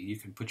quickly, you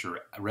can put your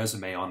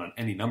resume on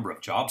any number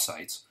of job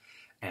sites,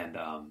 and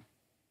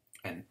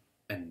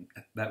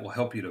that will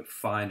help you to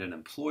find an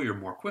employer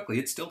more quickly.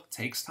 It still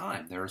takes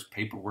time. There's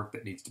paperwork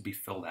that needs to be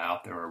filled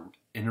out. There are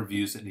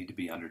interviews that need to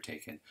be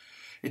undertaken.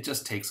 It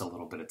just takes a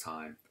little bit of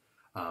time.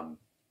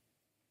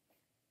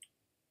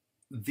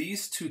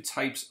 These two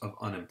types of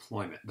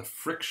unemployment, the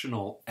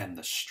frictional and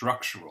the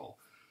structural,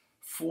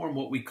 form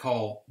what we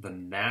call the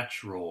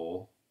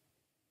natural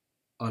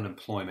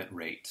unemployment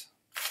rate,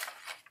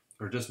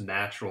 or just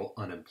natural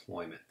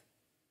unemployment.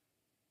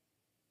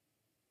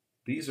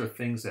 These are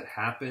things that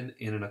happen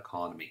in an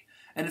economy,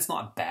 and it's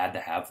not bad to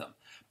have them.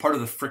 Part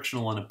of the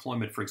frictional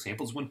unemployment, for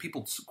example, is when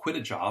people quit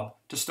a job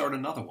to start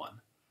another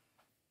one.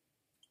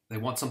 They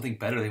want something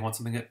better. They want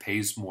something that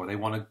pays more. They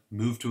want to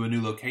move to a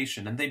new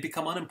location, and they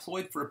become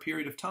unemployed for a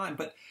period of time,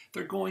 but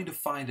they're going to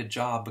find a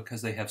job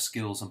because they have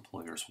skills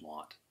employers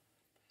want.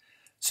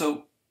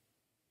 So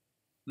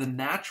the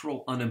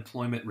natural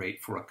unemployment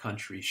rate for a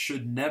country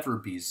should never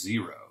be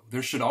zero.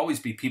 There should always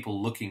be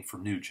people looking for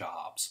new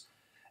jobs.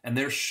 And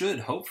there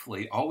should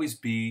hopefully always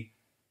be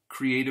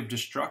creative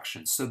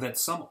destruction so that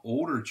some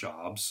older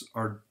jobs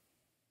are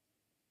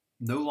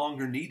no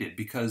longer needed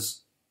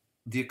because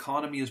the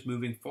economy is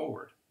moving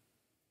forward.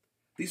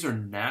 These are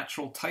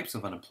natural types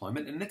of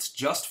unemployment, and it's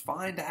just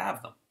fine to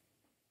have them.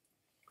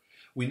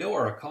 We know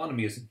our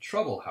economy is in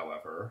trouble,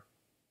 however,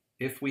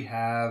 if we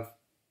have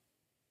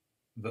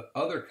the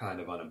other kind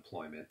of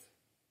unemployment,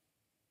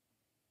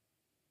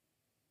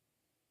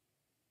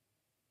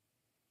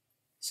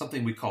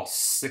 something we call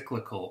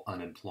cyclical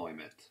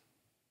unemployment.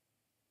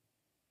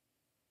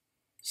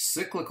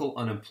 Cyclical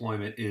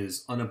unemployment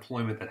is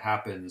unemployment that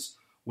happens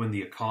when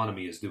the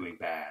economy is doing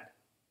bad,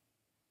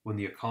 when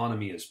the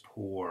economy is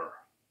poor.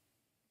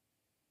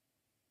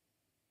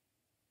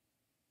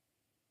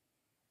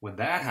 When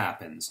that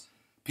happens,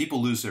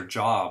 people lose their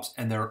jobs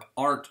and there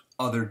aren't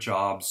other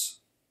jobs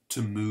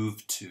to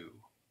move to.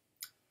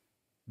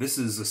 This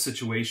is a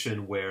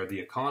situation where the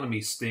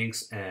economy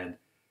stinks, and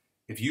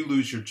if you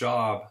lose your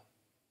job,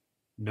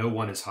 no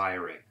one is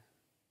hiring.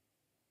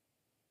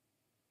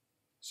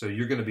 So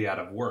you're going to be out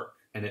of work,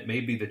 and it may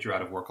be that you're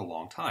out of work a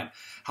long time.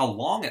 How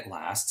long it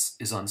lasts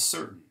is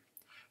uncertain.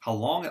 How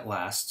long it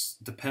lasts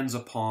depends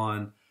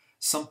upon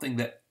something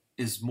that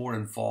is more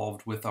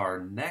involved with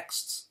our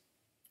next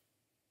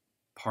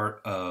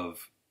part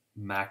of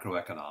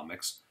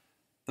macroeconomics,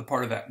 the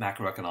part of that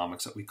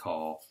macroeconomics that we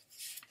call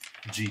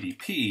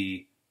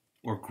GDP,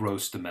 or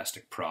gross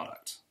domestic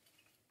product.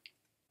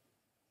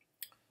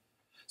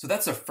 So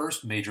that's our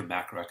first major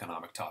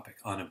macroeconomic topic,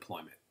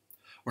 unemployment.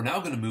 We're now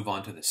going to move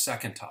on to the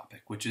second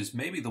topic, which is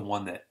maybe the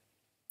one that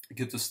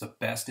gives us the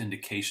best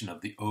indication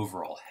of the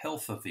overall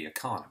health of the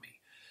economy.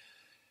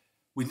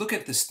 We look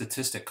at this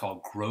statistic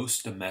called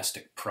gross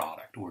domestic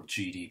product, or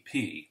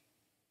GDP.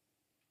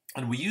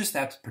 And we use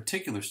that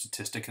particular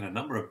statistic in a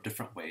number of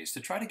different ways to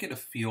try to get a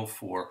feel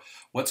for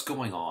what's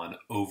going on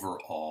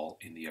overall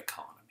in the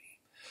economy.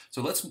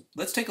 So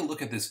let's take a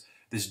look at this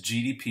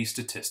GDP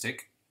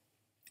statistic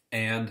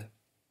and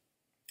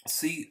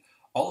see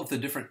all of the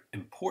different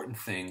important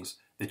things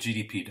that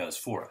GDP does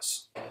for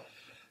us.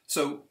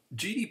 So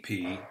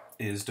GDP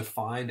is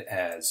defined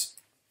as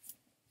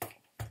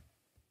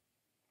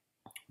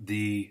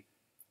the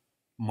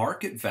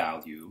market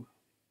value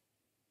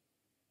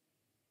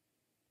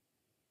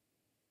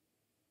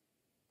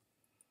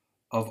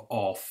of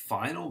all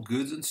final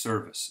goods and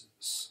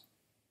services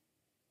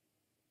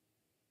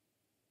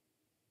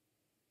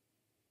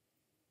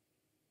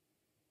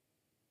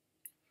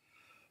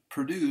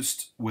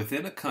produced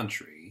within a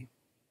country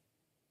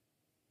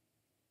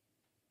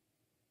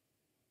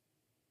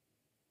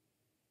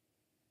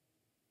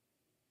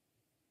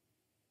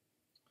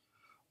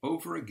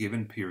over a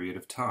given period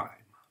of time.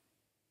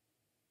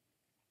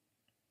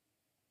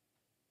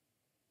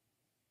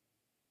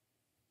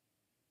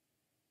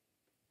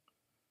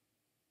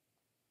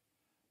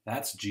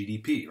 That's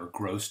GDP, or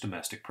gross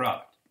domestic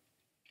product.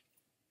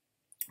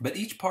 But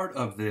each part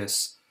of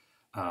this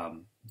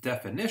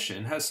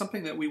definition has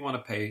something that we want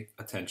to pay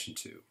attention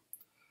to.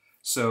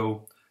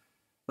 So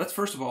let's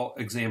first of all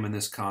examine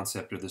this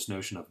concept, or this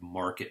notion of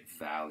market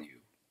value.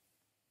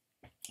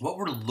 What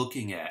we're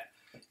looking at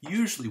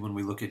usually when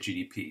we look at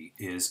GDP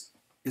is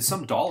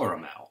some dollar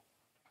amount.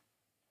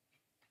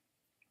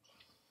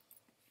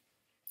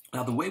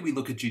 Now, the way we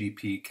look at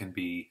GDP can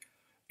be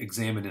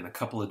examined in a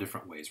couple of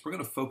different ways. We're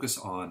going to focus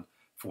on,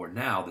 for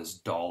now, this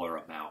dollar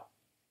amount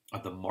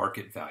of the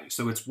market value.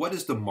 So it's what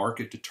does the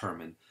market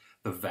determine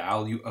the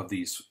value of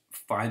these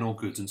final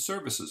goods and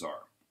services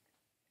are.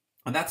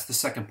 And that's the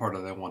second part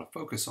that I want to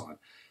focus on.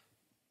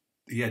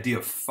 The idea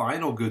of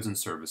final goods and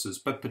services,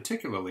 but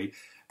particularly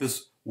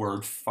this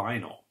word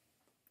final.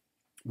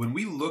 When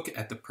we look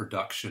at the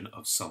production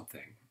of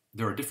something,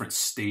 there are different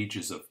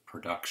stages of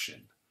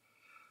production.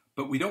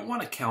 But we don't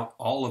want to count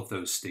all of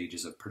those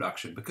stages of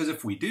production, because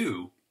if we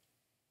do,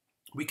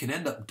 we can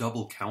end up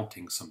double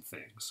counting some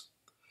things.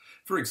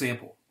 For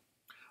example,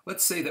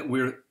 let's say that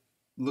we're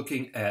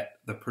looking at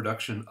the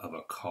production of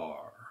a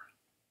car.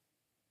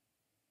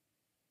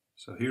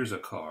 So here's a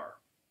car.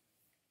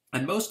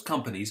 And most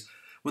companies,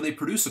 when they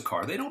produce a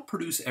car, they don't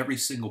produce every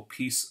single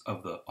piece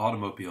of the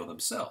automobile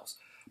themselves.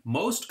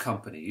 Most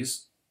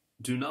companies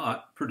do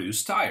not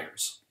produce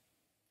tires.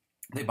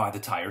 They buy the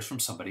tires from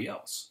somebody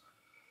else.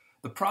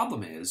 The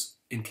problem is,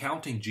 in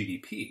counting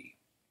GDP,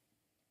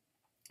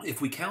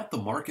 if we count the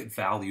market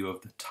value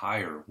of the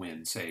tire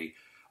when, say,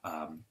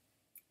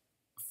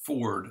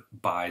 Ford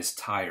buys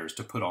tires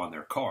to put on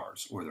their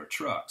cars or their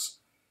trucks,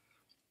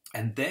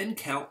 and then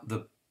count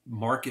the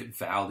market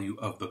value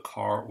of the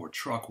car or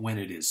truck when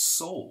it is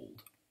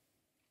sold,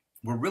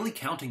 we're really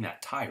counting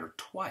that tire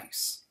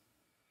twice.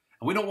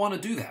 And we don't want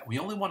to do that. We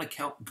only want to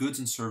count goods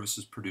and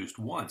services produced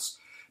once,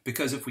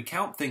 because if we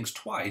count things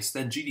twice,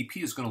 then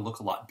GDP is going to look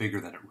a lot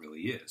bigger than it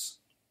really is.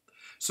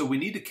 So we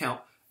need to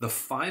count the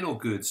final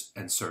goods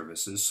and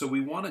services. So we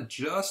want to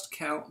just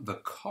count the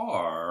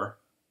car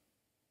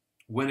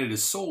when it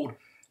is sold,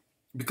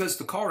 because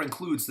the car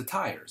includes the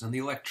tires and the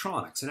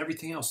electronics and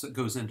everything else that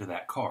goes into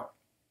that car.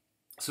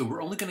 So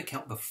we're only going to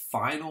count the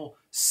final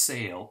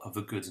sale of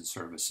the goods and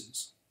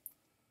services.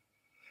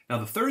 Now,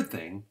 the third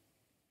thing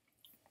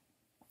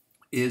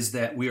is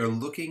that we are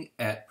looking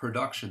at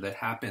production that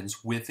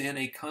happens within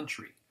a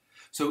country.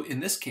 So in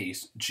this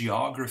case,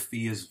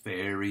 geography is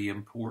very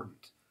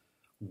important.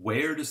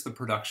 Where does the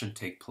production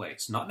take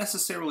place? Not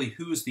necessarily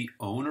who is the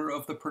owner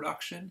of the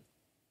production,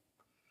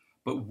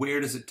 but where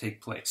does it take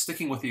place?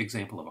 Sticking with the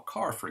example of a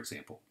car, for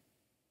example.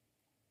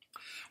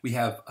 We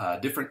have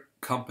different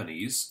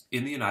companies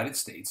in the United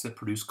States that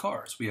produce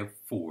cars. We have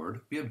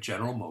Ford, we have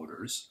General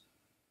Motors,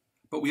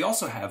 but we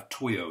also have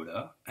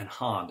Toyota and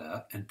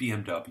Honda and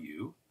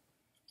BMW.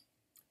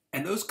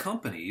 And those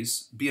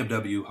companies,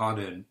 BMW,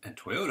 Honda, and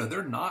Toyota,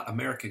 they're not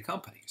American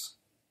companies.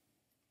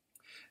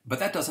 But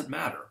that doesn't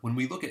matter. When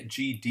we look at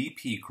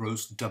GDP,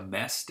 gross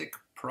domestic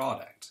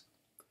product,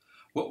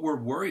 what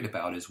we're worried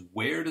about is,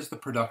 where does the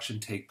production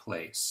take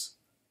place?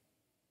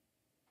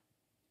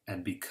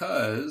 And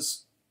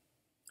because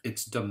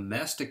it's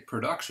domestic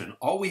production,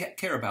 all we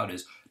care about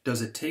is,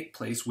 does it take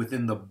place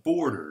within the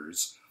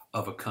borders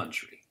of a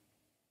country?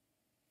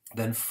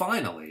 Then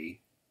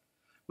finally,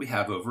 we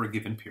have over a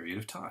given period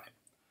of time.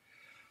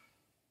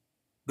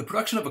 The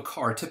production of a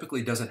car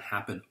typically doesn't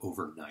happen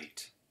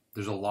overnight.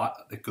 There's a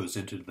lot that goes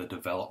into the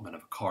development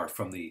of a car,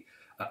 from the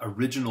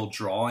original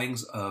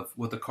drawings of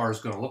what the car is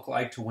going to look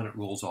like to when it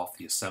rolls off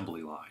the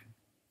assembly line.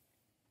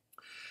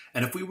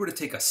 And if we were to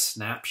take a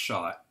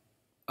snapshot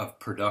of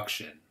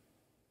production,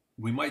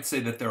 we might say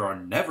that there are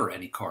never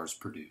any cars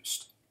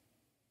produced,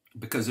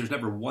 because there's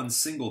never one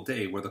single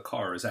day where the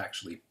car is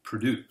actually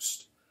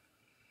produced.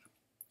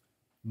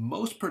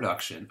 most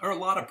production, or a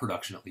lot of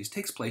production at least,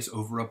 takes place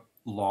over a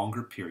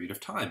longer period of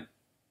time.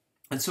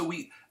 And so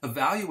we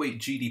evaluate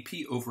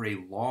GDP over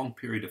a long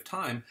period of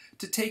time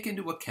to take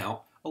into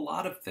account a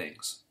lot of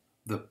things.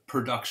 The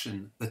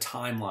production, the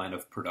timeline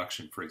of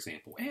production, for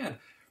example. And,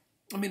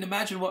 I mean,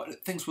 imagine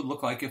what things would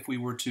look like if we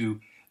were to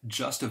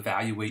just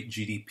evaluate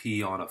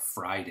GDP on a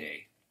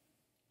Friday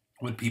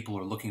when people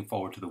are looking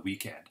forward to the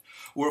weekend.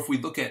 Or if we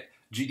look at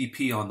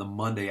GDP on the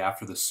Monday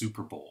after the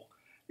Super Bowl.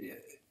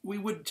 We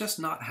would just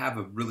not have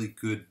a really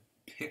good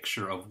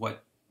picture of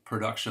what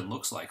production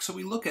looks like. So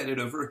we look at it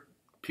over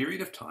a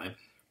period of time,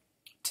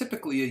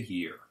 typically a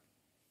year.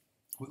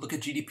 We look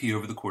at GDP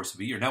over the course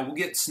of a year. Now, we'll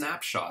get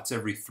snapshots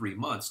every 3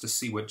 months to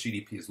see what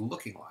GDP is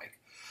looking like.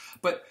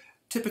 But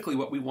typically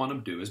what we want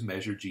to do is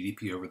measure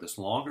GDP over this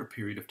longer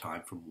period of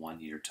time from one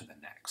year to the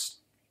next.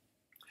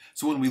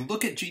 So when we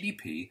look at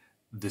GDP,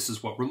 this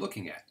is what we're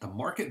looking at: the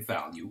market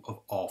value of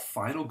all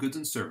final goods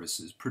and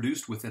services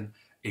produced within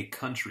a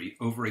country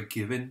over a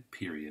given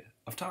period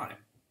of time.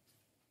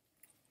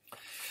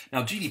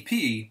 Now,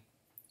 GDP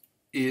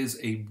is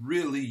a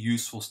really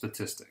useful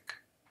statistic.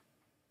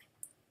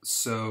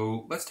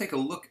 So let's take a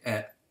look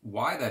at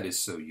why that is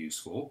so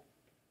useful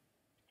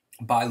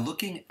by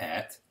looking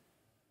at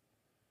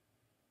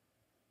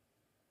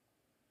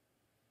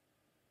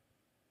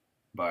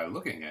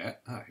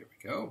here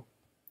we go,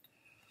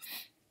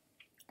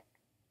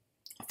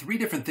 3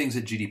 different things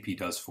that GDP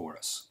does for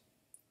us.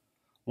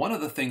 One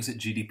of the things that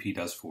GDP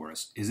does for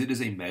us is it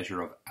is a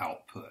measure of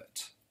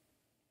output.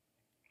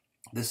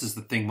 This is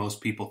the thing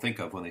most people think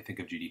of when they think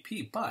of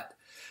GDP, but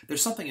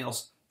there's something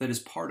else that is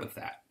part of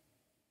that.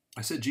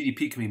 I said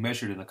GDP can be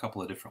measured in a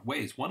couple of different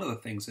ways. One of the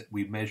things that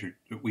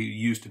we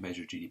use to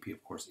measure GDP,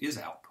 of course, is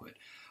output.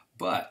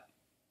 But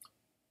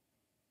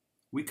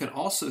we can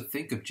also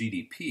think of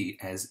GDP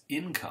as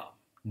income,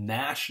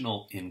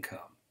 national income.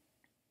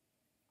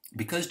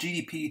 Because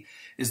GDP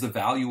is the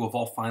value of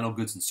all final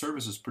goods and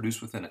services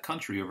produced within a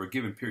country over a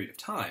given period of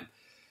time,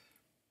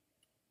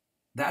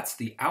 that's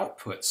the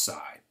output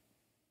side.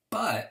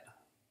 But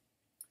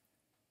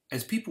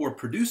as people are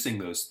producing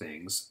those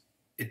things,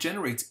 it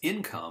generates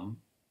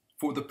income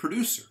for the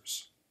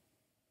producers.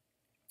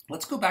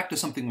 Let's go back to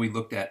something we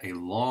looked at a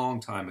long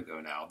time ago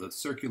now, the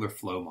circular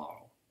flow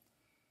model.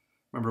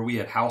 Remember, we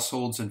had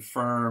households and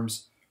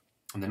firms,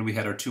 and then we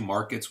had our 2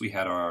 markets. We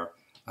had our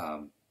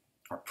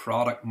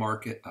product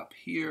market up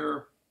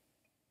here.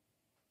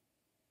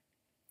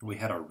 We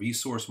had our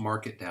resource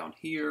market down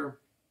here.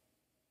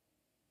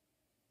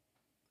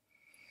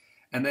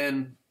 And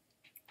then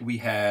we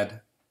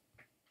had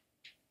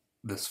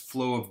this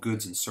flow of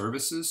goods and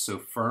services. So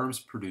firms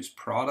produced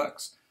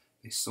products,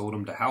 they sold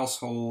them to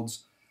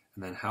households,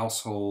 and then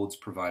households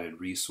provided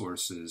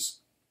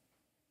resources,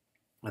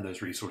 and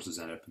those resources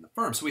ended up in the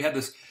firm. So we had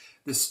this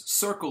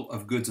circle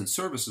of goods and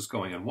services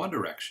going in one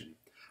direction.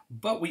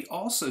 But we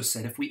also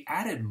said if we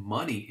added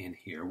money in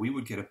here, we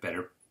would get a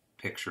better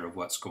picture of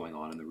what's going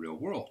on in the real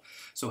world.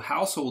 So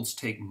households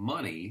take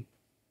money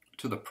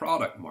to the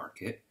product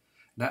market.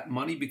 That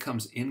money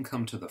becomes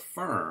income to the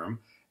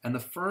firm, and the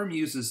firm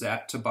uses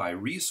that to buy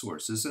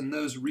resources, and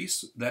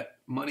that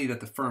money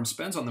that the firm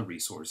spends on the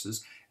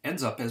resources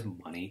ends up as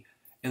money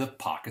in the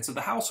pockets of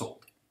the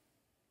household.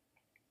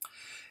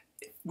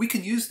 We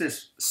can use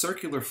this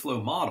circular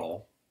flow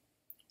model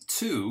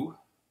to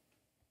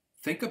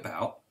think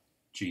about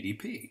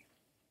GDP.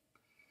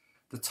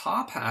 The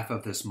top half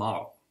of this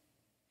model,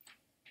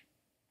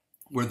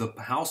 where the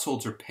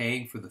households are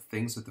paying for the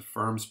things that the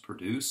firms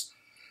produce,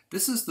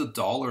 this is the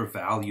dollar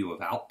value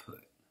of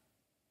output.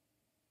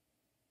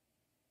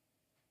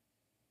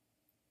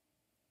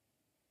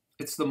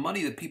 It's the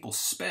money that people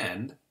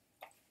spend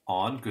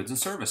on goods and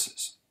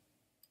services.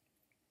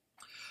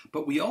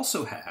 But we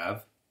also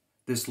have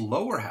this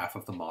lower half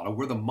of the model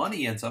where the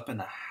money ends up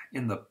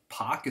in the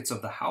pockets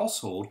of the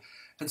household.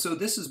 And so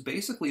this is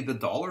basically the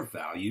dollar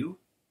value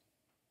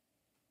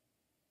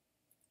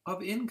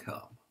of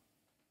income.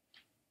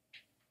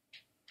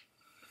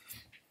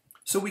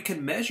 So we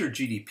can measure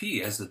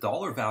GDP as the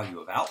dollar value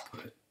of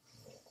output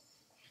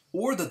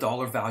or the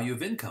dollar value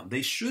of income.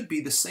 They should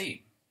be the same.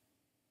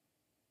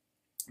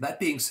 That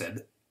being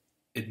said,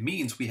 it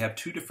means we have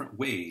 2 different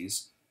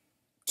ways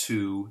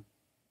to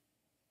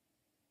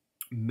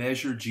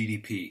measure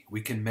GDP.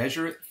 We can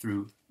measure it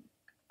through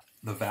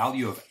the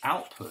value of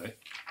output,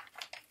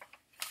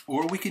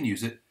 or we can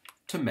use it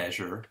to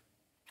measure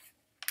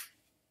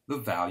the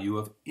value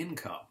of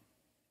income.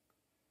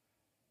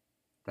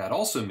 That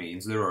also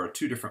means there are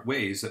 2 different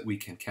ways that we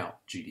can count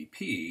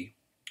GDP.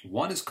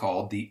 One is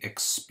called the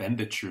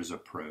expenditures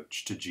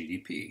approach to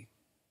GDP.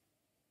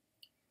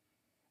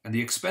 And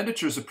the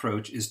expenditures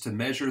approach is to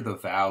measure the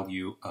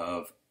value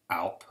of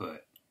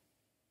output.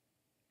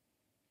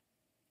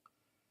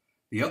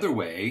 The other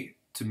way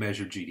to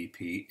measure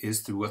GDP is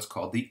through what's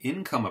called the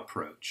income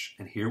approach.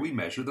 And here we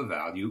measure the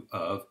value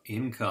of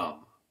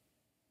income.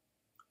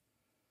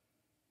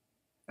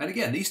 And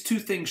again, these 2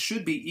 things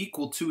should be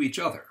equal to each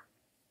other.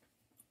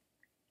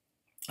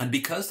 And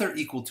because they're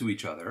equal to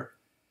each other,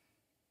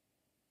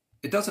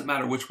 it doesn't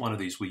matter which one of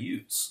these we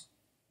use.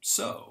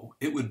 So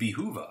it would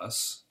behoove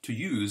us to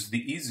use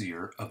the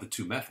easier of the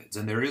two methods.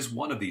 And there is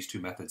one of these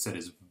two methods that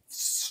is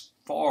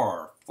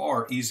far,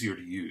 far easier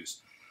to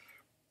use.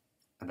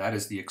 And that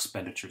is the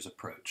expenditures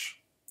approach.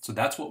 So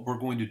that's what we're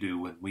going to do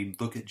when we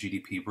look at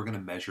GDP. We're going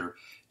to measure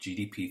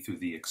GDP through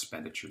the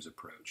expenditures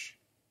approach.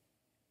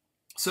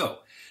 So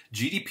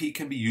GDP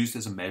can be used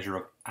as a measure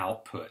of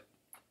output.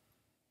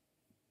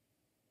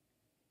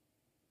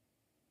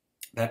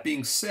 That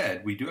being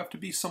said, we do have to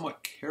be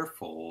somewhat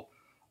careful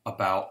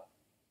about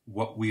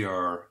what we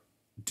are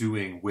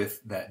doing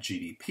with that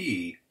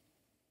GDP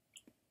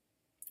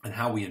and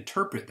how we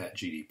interpret that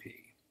GDP.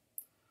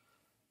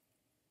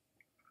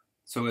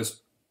 So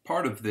as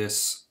part of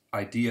this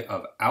idea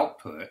of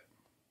output,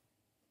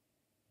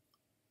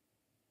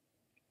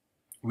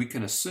 we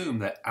can assume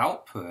that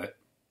output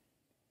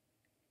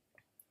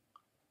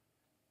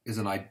is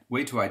a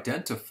way to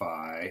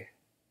identify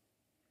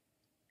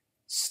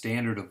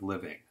standard of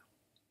living.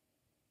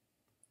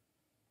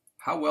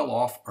 How well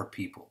off are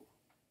people?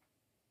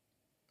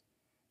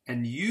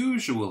 And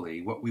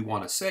usually what we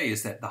want to say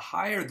is that the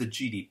higher the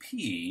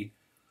GDP,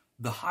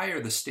 the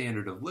higher the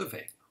standard of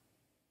living.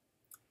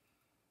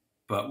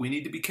 But we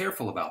need to be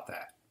careful about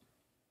that,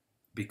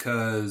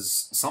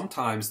 because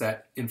sometimes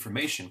that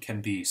information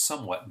can be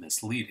somewhat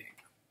misleading.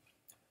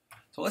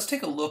 So let's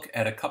take a look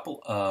at a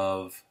couple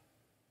of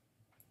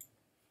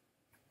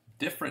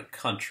different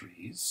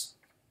countries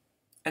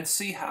and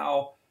see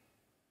how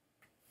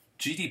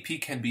GDP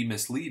can be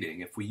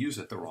misleading if we use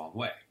it the wrong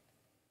way.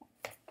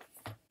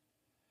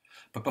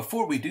 But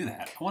before we do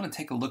that, I want to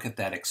take a look at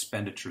that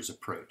expenditures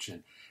approach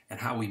and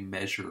how we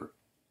measure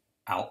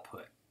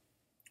output.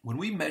 When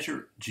we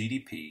measure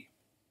GDP,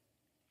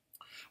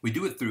 we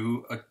do it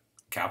through a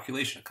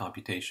calculation, a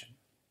computation.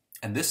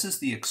 And this is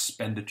the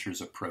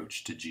expenditures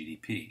approach to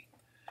GDP.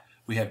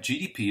 We have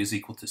GDP is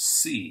equal to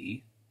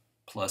C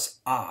plus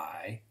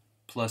I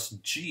plus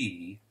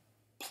G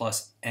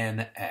plus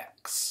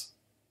NX.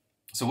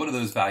 So what do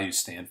those values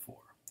stand for?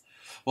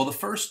 Well, the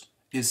first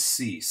is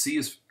C. C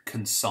is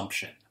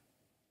consumption.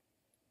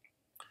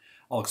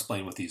 I'll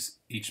explain what these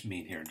each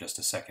mean here in just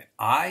a second.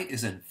 I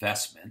is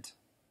investment.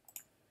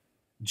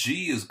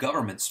 G is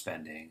government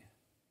spending.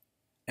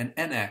 And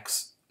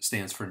NX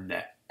stands for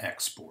net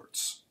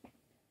exports.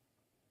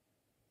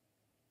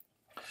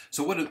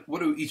 So what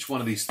do each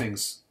one of these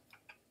things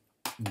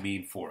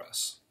mean for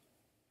us?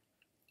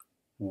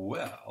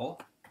 Well,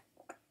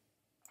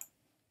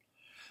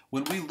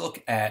 when we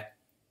look at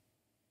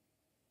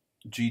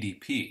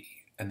GDP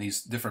and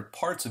these different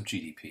parts of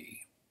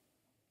GDP,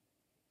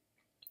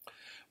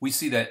 we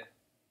see that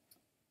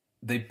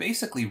they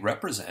basically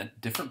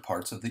represent different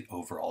parts of the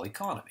overall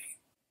economy.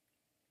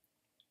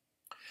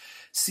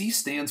 C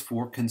stands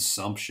for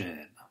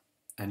consumption,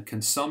 and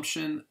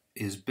consumption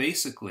is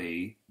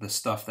basically the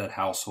stuff that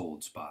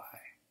households buy.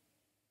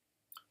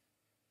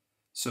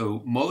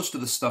 So most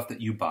of the stuff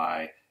that you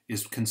buy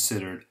is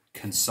considered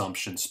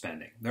consumption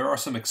spending. There are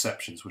some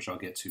exceptions, which I'll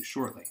get to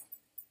shortly.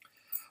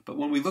 But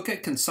when we look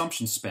at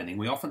consumption spending,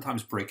 we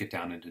oftentimes break it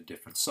down into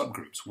different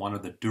subgroups. One are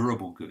the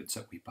durable goods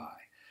that we buy.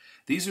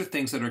 These are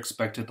things that are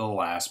expected to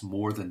last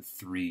more than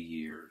 3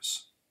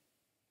 years.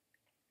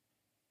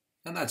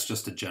 And that's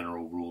just a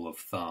general rule of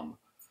thumb.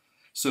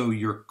 So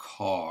your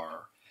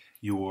car,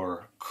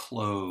 your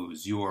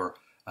clothes,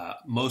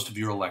 most of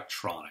your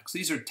electronics,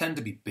 these tend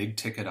to be big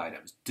ticket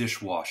items,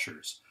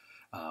 dishwashers,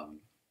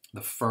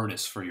 the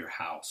furnace for your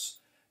house,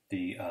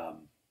 the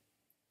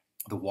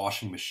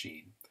washing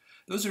machine.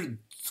 Those are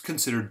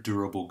considered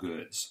durable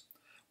goods.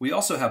 We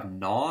also have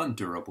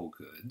non-durable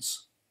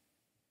goods.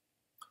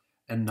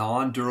 And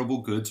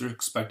non-durable goods are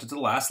expected to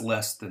last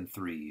less than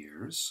 3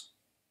 years.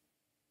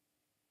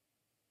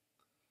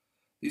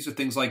 These are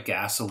things like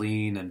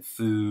gasoline and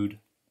food,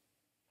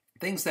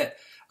 things that,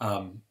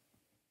 and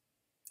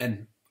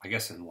I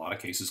guess in a lot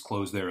of cases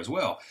clothes there as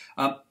well.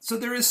 So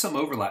there is some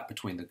overlap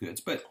between the goods,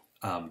 but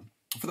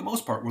for the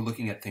most part, we're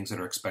looking at things that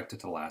are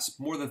expected to last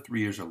more than 3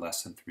 years or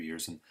less than 3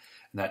 years, and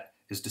that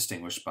is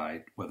distinguished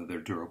by whether they're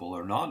durable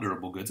or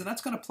non-durable goods, and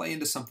that's going to play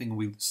into something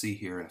we see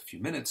here in a few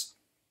minutes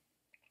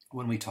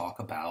when we talk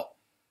about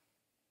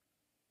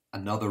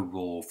another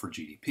role for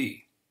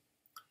GDP.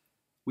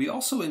 We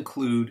also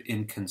include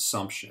in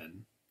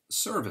consumption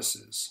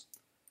services.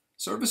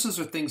 Services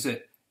are things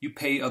that you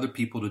pay other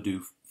people to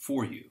do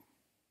for you.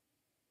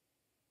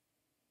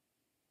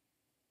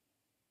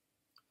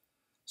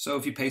 So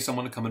if you pay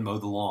someone to come and mow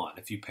the lawn,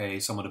 if you pay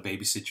someone to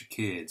babysit your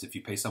kids, if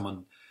you pay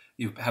someone,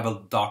 you have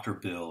a doctor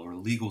bill or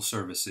legal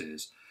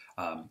services,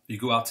 you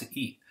go out to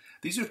eat.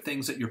 These are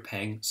things that you're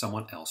paying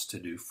someone else to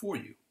do for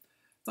you.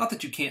 Not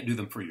that you can't do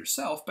them for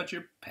yourself, but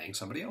you're paying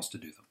somebody else to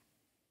do them.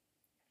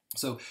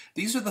 So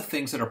these are the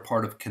things that are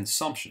part of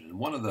consumption. And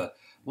one of the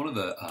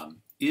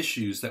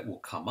issues that will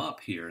come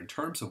up here in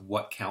terms of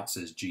what counts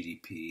as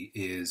GDP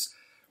is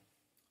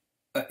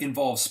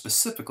involves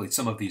specifically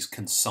some of these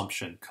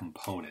consumption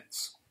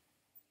components.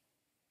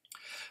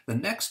 The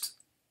next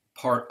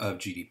part of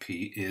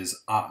GDP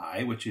is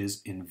I, which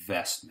is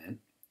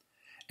investment.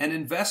 And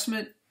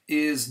investment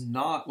is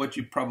not what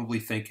you probably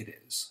think it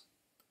is.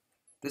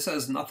 This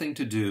has nothing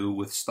to do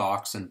with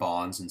stocks and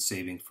bonds and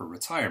saving for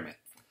retirement.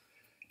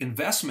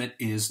 Investment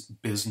is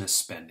business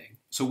spending.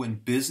 So when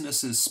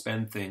businesses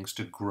spend things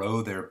to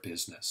grow their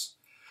business,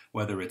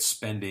 whether it's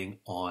spending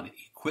on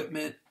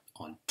equipment,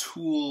 on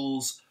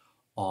tools,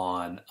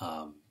 on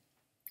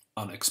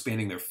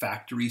expanding their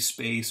factory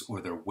space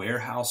or their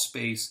warehouse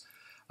space,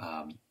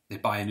 they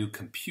buy a new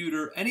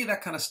computer, any of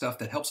that kind of stuff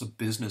that helps a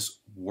business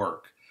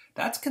work,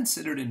 that's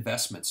considered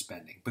investment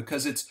spending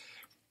because it's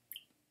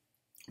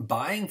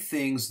buying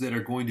things that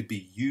are going to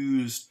be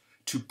used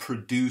to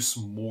produce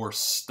more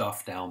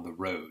stuff down the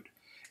road.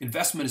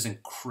 Investment is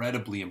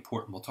incredibly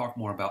important. We'll talk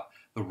more about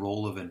the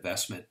role of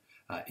investment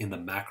in the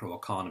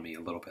macroeconomy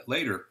a little bit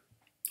later,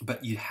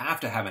 but you have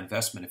to have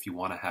investment if you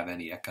want to have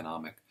any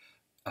economic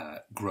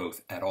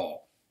growth at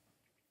all.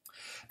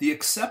 The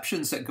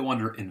exceptions that go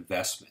under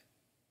investment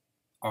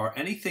are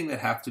anything that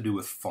have to do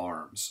with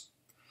farms.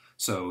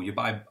 So you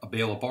buy a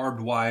bale of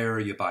barbed wire,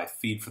 you buy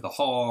feed for the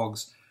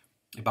hogs,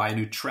 you buy a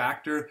new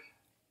tractor.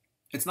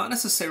 It's not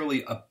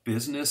necessarily a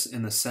business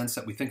in the sense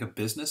that we think of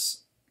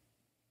business,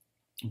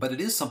 but it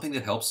is something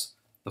that helps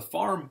the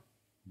farm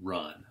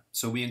run.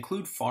 So we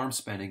include farm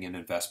spending and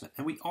investment,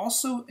 and we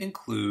also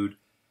include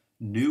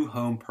new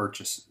home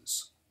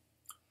purchases.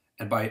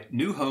 And by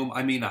new home,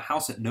 I mean a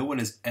house that no one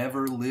has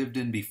ever lived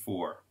in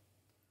before.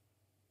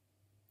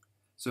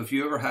 So if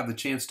you ever have the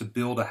chance to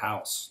build a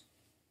house,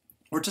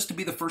 or just to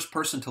be the first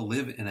person to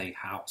live in a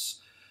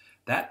house,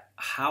 that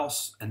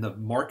house and the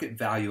market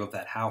value of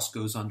that house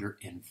goes under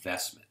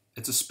investment.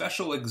 It's a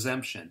special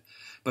exemption,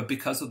 but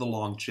because of the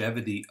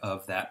longevity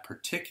of that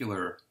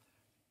particular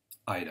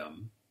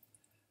item,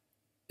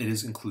 it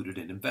is included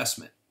in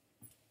investment.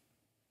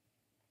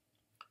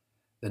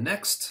 The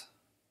next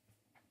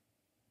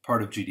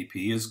part of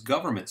GDP is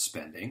government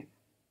spending,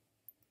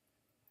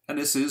 and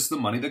this is the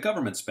money the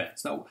government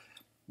spends. Now,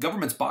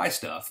 governments buy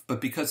stuff, but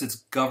because it's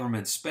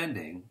government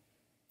spending,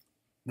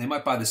 they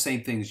might buy the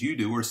same things you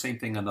do or the same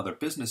thing another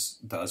business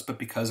does, but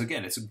because,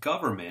 again, it's a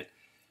government,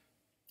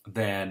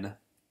 then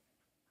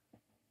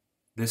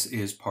this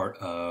is part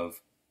of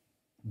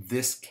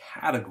this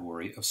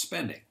category of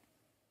spending.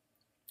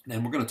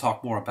 And we're going to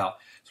talk more about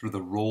sort of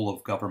the role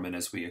of government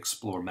as we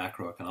explore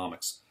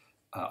macroeconomics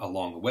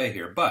along the way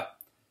here. But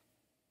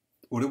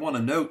what I want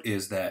to note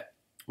is that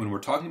when we're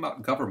talking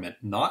about government,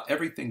 not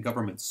everything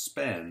government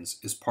spends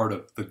is part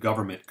of the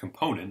government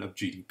component of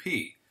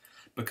GDP,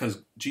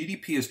 because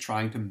GDP is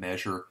trying to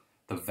measure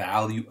the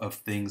value of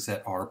things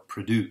that are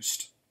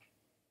produced.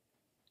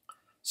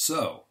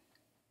 So,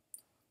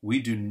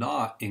 we do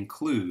not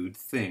include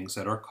things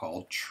that are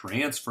called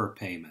transfer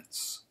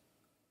payments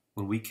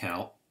when we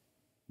count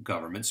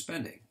government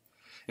spending.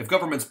 If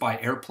governments buy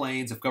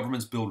airplanes, if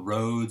governments build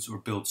roads or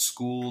build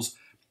schools,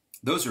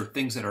 those are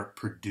things that are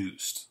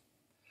produced.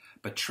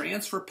 But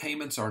transfer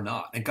payments are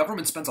not. And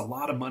government spends a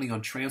lot of money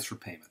on transfer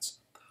payments.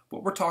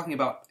 What we're talking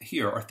about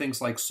here are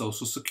things like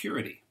Social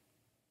Security,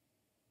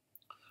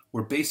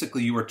 where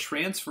basically you are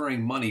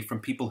transferring money from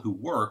people who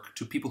work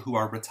to people who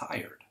are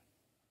retired.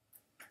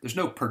 There's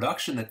no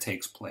production that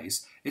takes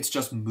place. It's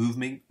just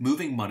moving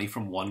money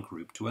from one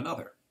group to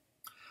another.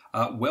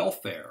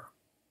 Welfare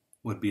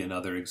would be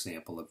another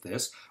example of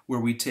this,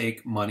 where we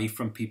take money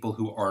from people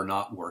who are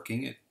not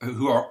working,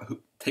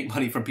 who take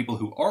money from people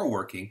who are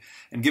working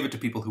and give it to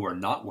people who are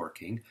not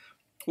working,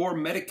 or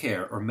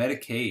Medicare or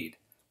Medicaid,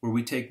 where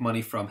we take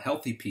money from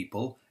healthy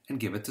people and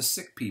give it to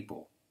sick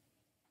people.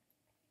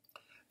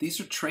 These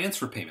are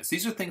transfer payments.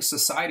 These are things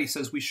society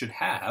says we should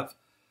have,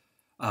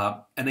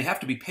 and they have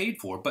to be paid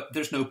for, but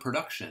there's no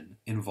production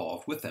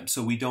involved with them.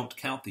 So we don't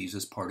count these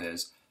as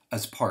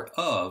part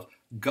of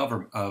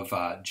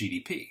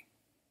GDP,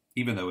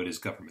 even though it is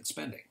government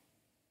spending.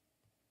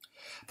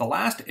 The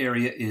last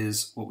area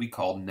is what we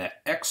call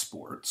net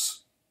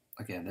exports.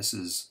 Again, this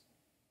is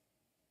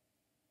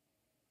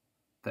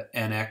the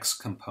NX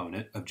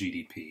component of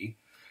GDP.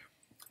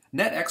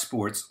 Net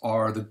exports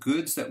are the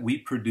goods that we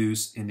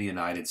produce in the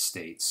United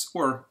States,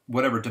 or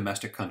whatever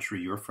domestic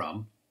country you're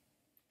from,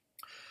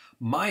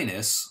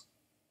 minus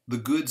the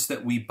goods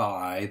that we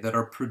buy that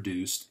are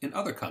produced in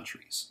other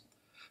countries.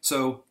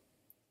 So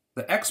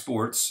the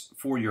exports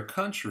for your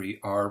country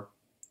are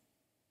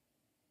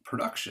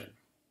production.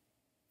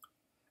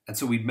 And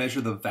so we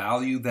measure the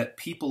value that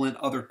people in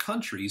other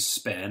countries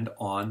spend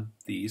on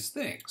these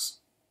things.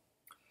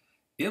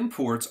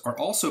 Imports are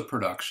also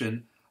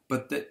production,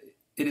 but it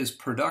is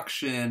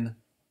production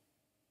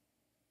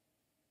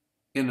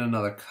in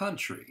another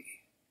country.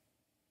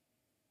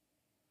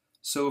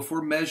 So if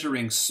we're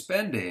measuring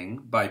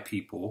spending by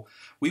people,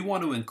 we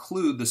want to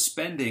include the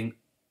spending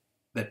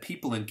that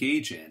people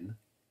engage in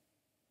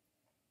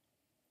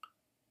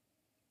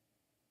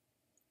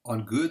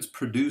on goods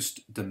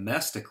produced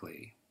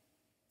domestically.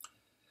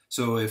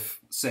 So if,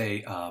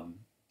 say,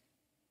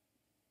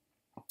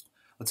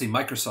 let's say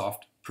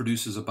Microsoft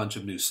produces a bunch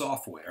of new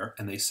software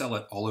and they sell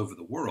it all over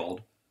the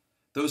world,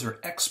 those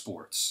are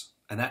exports,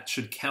 and that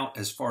should count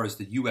as far as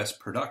the U.S.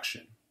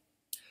 production.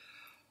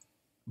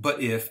 But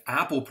if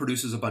Apple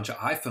produces a bunch of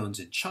iPhones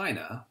in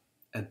China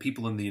and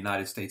people in the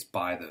United States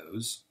buy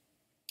those,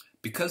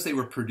 because they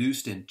were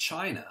produced in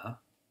China,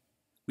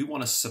 we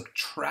want to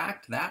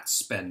subtract that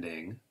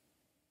spending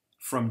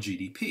from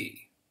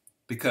GDP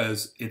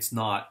because it's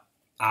not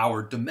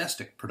our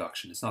domestic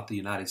production. It's not the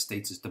United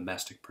States'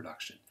 domestic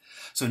production.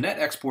 So net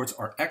exports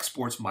are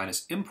exports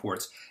minus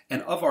imports.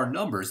 And of our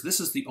numbers, this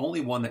is the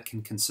only one that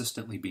can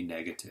consistently be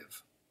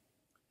negative.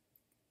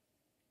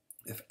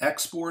 If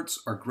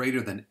exports are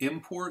greater than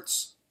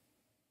imports,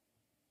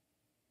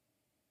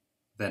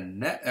 then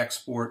net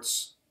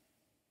exports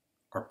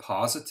are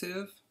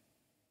positive.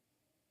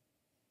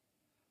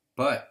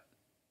 But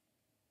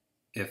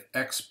if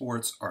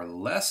exports are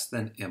less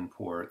than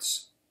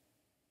imports,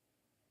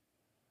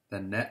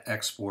 then net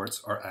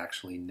exports are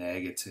actually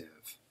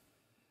negative.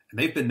 And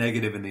they've been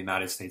negative in the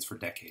United States for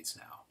decades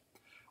now.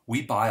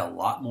 We buy a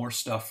lot more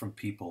stuff from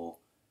people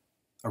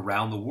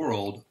around the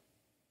world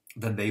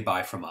than they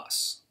buy from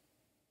us.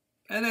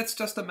 And it's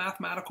just a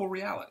mathematical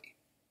reality.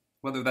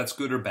 Whether that's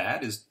good or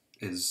bad is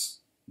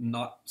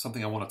not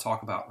something I want to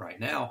talk about right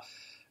now.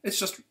 It's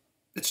just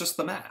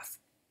the math.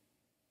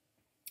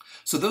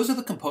 So those are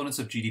the components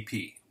of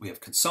GDP. We have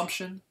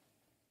consumption,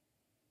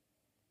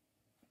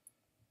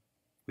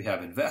 we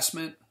have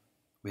investment,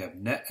 we have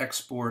net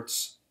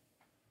exports,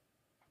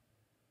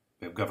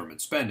 we have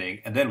government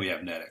spending, and then we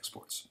have net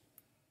exports.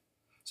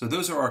 So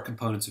those are our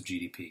components of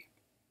GDP.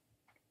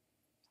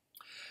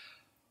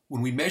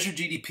 When we measure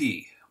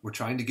GDP, we're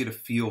trying to get a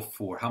feel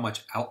for how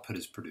much output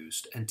is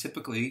produced, and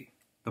typically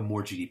the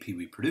more GDP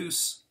we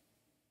produce,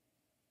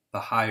 the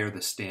higher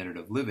the standard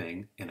of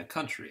living in a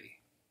country.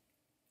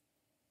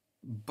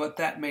 But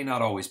that may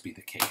not always be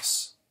the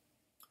case.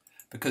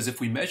 Because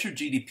if we measure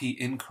GDP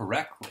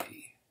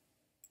incorrectly,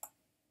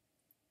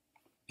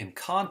 in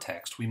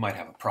context, we might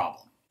have a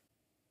problem.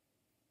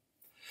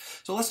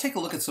 So let's take a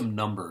look at some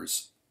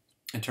numbers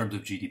in terms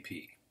of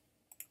GDP.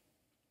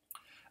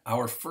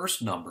 Our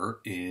first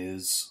number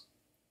is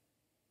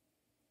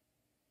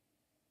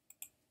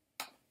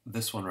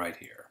this one right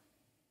here.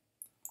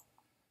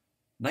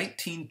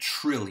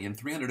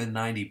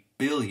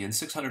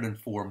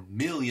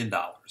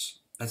 $19,390,604,000,000.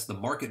 That's the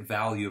market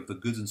value of the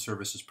goods and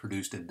services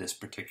produced in this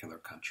particular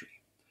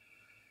country.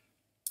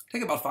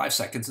 Take about 5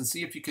 seconds and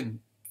see if you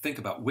can think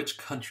about which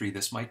country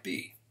this might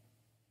be.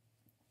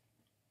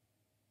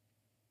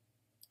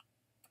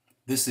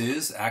 This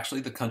is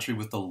actually the country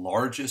with the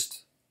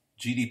largest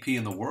GDP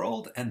in the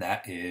world, and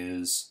that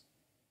is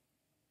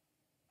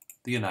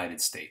the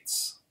United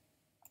States.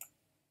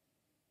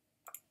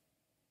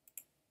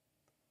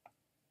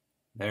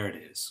 There it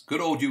is.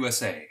 Good old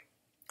USA.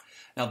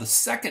 Now the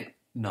second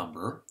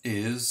number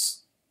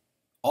is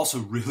also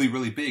really,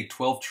 really big.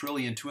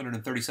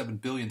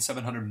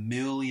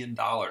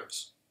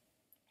 $12,237,700,000,000.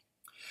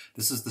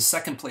 This is the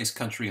second place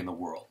country in the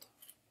world.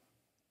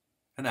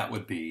 And that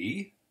would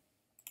be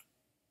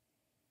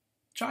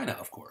China,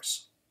 of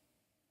course.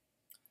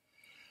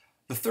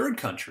 The third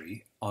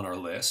country on our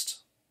list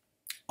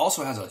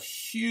also has a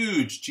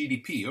huge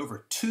GDP,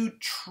 over $2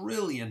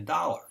 trillion,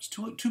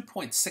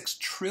 $2.6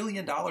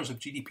 trillion of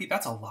GDP.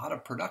 That's a lot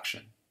of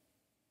production.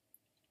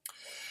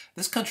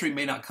 This country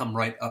may not come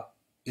right up,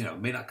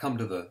 may not come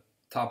to the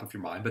top of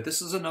your mind, but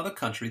this is another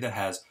country that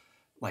has,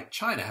 like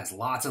China, has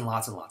lots and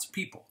lots and lots of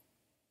people.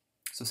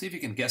 So see if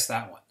you can guess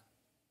that one.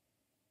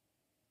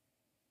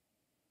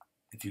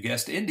 If you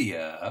guessed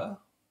India,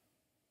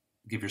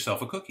 give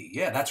yourself a cookie.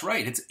 Yeah, that's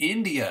right, it's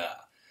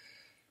India.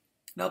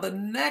 Now the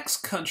next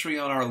country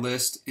on our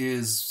list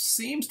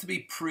seems to be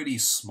pretty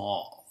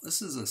small.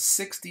 This is a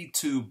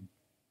 $62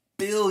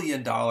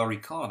 billion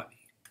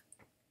economy,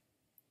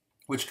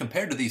 which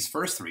compared to these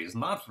first three is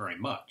not very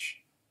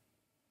much.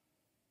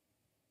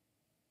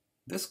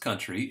 This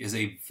country is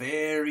a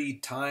very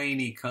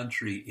tiny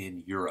country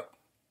in Europe.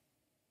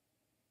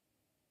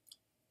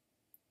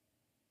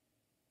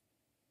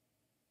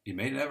 You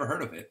may have never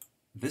heard of it.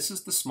 This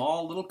is the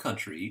small little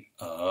country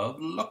of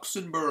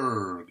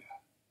Luxembourg.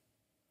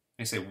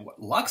 You say,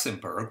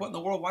 Luxembourg? What in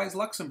the world? Why is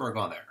Luxembourg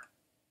on there?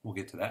 We'll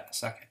get to that in a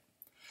second.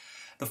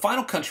 The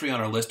final country on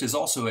our list is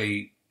also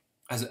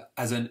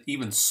has an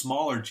even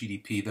smaller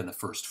GDP than the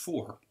first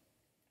four.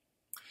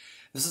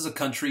 This is a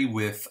country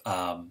with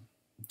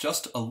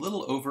just a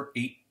little over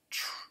 $8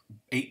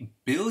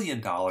 billion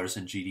in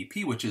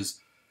GDP, which is,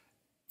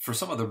 for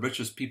some of the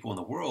richest people in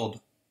the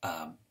world,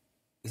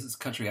 this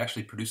country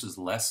actually produces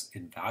less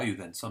in value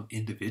than some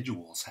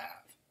individuals have.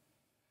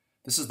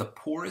 This is the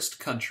poorest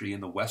country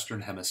in the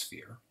Western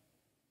Hemisphere.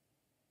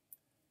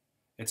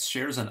 It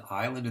shares an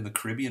island in the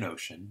Caribbean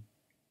Ocean.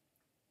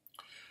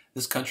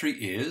 This country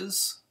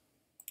is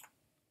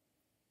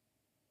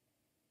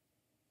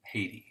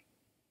Haiti.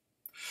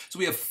 So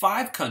we have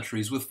 5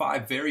 countries with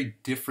 5 very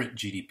different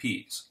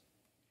GDPs.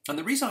 And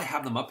the reason I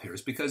have them up here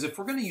is because if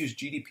we're going to use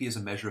GDP as a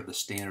measure of the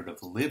standard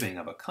of living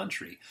of a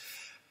country,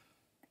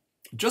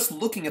 just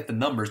looking at the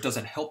numbers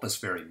doesn't help us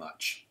very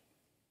much.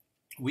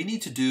 We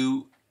need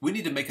to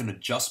make an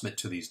adjustment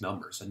to these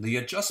numbers. And the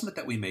adjustment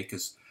that we make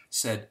is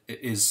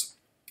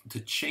to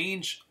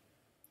change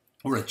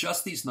or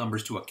adjust these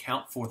numbers to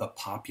account for the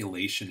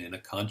population in a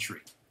country.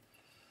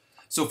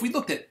 So if we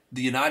looked at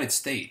the United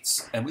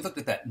States and we looked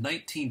at that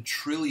 $19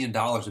 trillion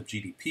of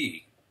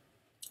GDP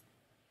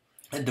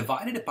and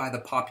divided it by the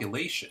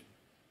population,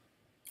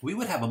 we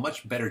would have a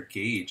much better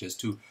gauge as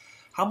to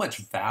how much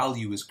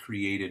value is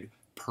created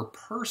per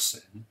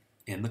person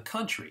in the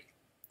country.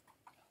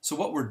 So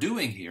what we're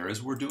doing here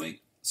is we're doing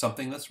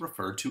something that's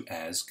referred to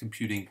as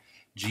computing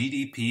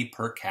GDP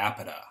per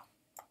capita.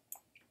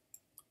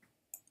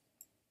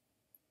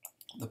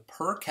 The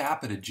per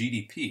capita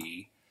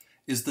GDP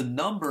is the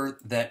number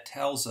that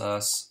tells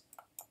us,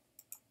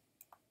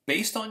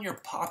 based on your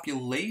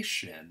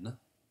population,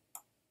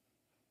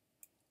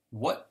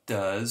 what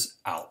does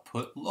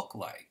output look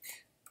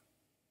like?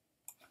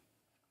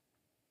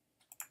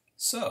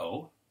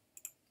 So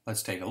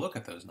let's take a look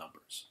at those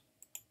numbers.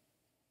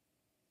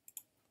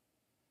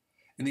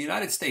 In the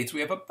United States,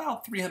 we have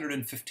about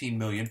 315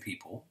 million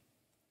people,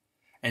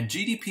 and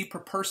GDP per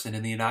person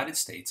in the United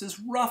States is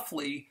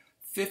roughly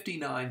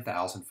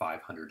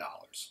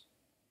 $59,500.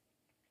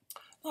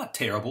 Not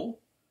terrible.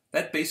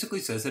 That basically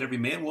says that every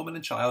man, woman,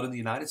 and child in the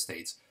United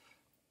States,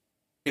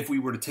 if we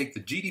were to take the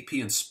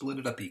GDP and split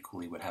it up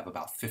equally, would have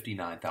about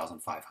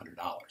 $59,500.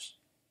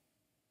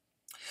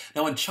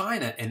 Now in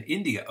China and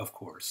India, of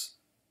course,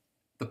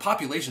 the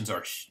populations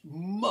are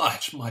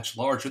much, much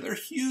larger. They're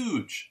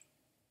huge.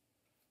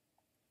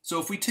 So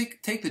if we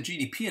take the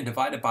GDP and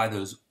divide it by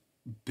those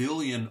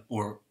billion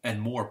and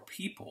more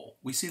people,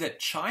 we see that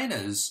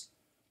China's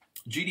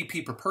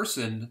GDP per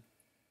person,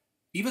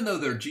 even though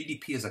their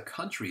GDP as a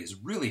country is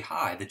really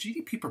high, the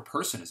GDP per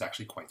person is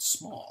actually quite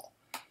small.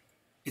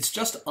 It's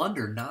just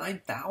under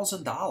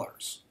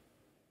 $9,000.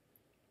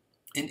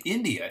 In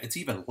India, it's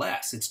even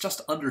less. It's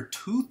just under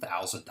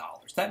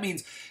 $2,000. That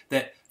means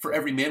that for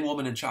every man,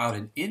 woman, and child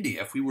in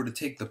India, if we were to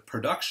take the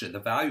production, the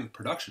value of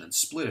production, and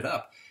split it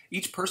up,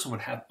 each person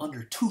would have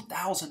under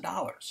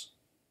 $2,000.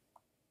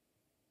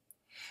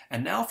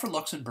 And now for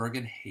Luxembourg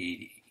and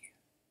Haiti.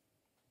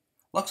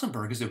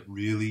 Luxembourg is a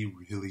really,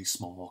 really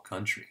small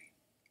country.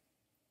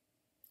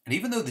 And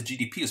even though the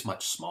GDP is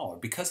much smaller,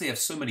 because they have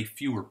so many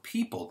fewer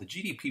people, the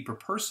GDP per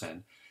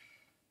person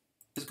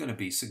is going to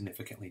be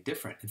significantly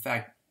different. In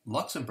fact,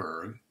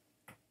 Luxembourg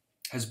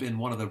has been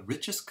one of the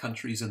richest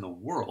countries in the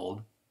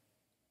world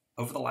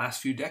over the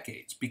last few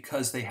decades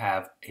because they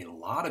have a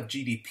lot of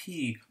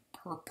GDP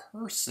per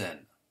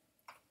person,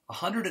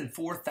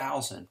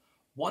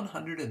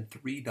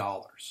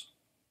 $104,103.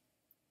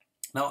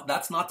 Now,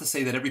 that's not to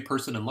say that every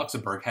person in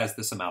Luxembourg has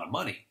this amount of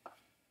money,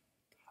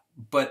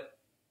 but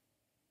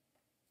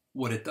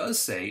what it does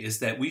say is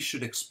that we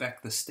should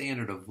expect the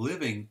standard of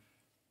living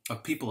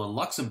of people in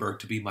Luxembourg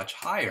to be much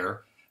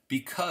higher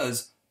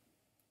because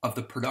of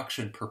the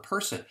production per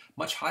person,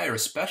 much higher,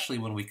 especially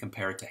when we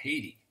compare it to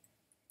Haiti.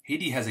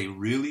 Haiti has a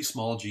really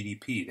small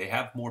GDP. They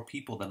have more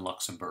people than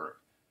Luxembourg.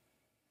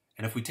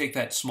 And if we take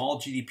that small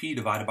GDP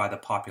divided by the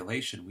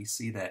population, we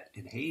see that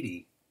in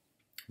Haiti,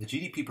 the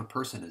GDP per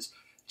person is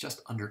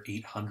just under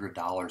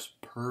 $800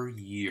 per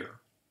year.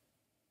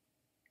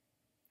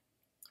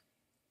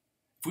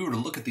 If we were to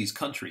look at these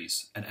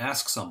countries and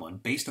ask someone,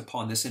 based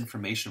upon this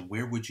information,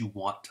 where would you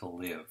want to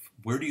live?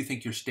 Where do you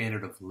think your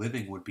standard of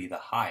living would be the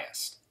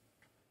highest?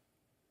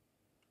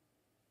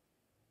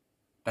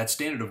 That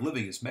standard of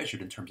living is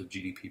measured in terms of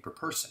GDP per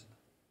person.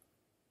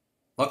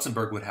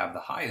 Luxembourg would have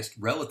the highest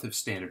relative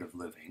standard of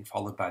living,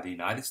 followed by the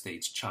United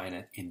States,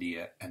 China,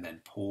 India, and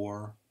then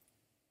poor,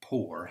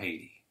 poor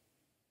Haiti.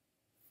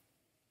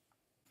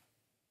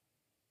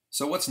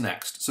 So what's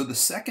next? So the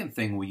second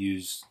thing we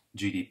use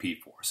GDP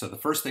for. So the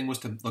first thing was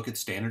to look at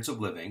standards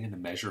of living and to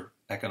measure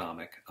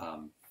economic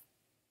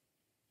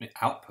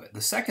output.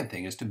 The second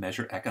thing is to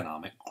measure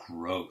economic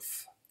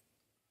growth.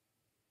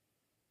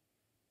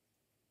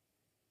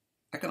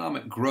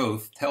 Economic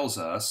growth tells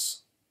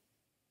us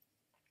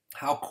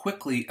how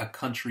quickly a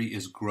country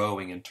is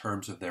growing in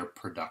terms of their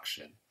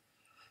production.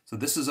 So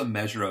this is a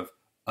measure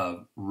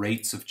of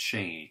rates of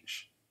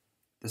change.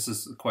 This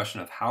is a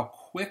question of how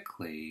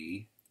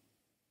quickly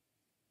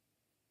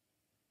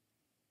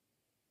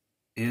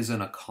is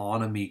an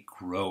economy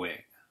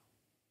growing.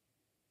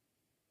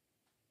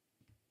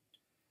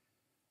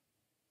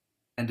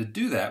 And to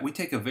do that, we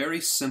take a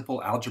very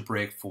simple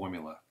algebraic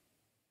formula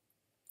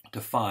to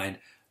find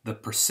the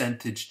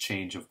percentage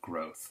change of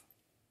growth.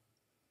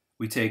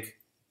 We take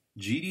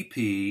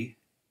GDP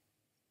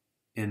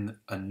in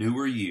a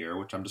newer year,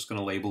 which I'm just going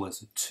to label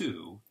as a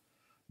 2,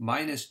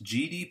 minus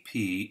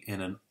GDP in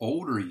an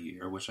older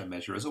year, which I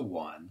measure as a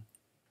 1,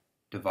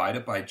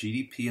 divided by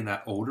GDP in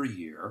that older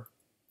year,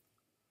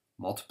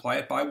 multiply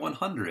it by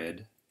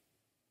 100,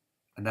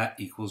 and that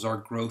equals our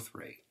growth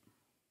rate.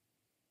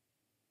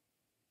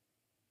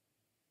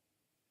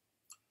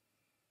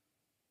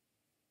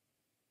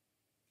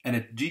 And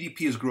if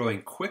GDP is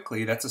growing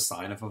quickly, that's a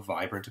sign of a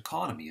vibrant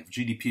economy. If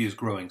GDP is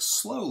growing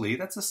slowly,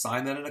 that's a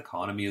sign that an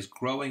economy is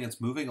growing,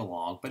 it's moving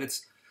along, but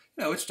it's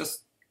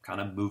just kind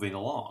of moving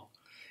along.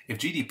 If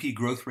GDP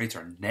growth rates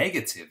are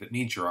negative, it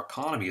means your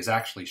economy is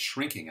actually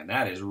shrinking, and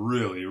that is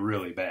really,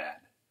 really bad.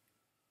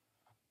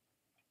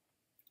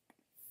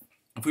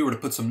 If we were to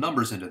put some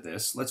numbers into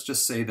this, let's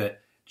just say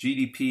that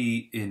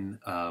GDP in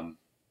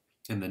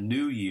the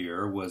new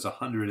year was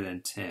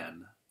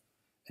 110,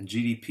 and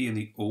GDP in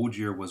the old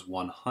year was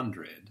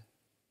 100,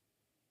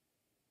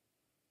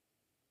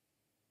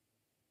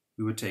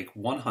 we would take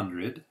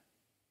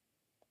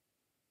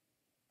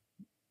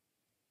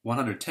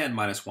 110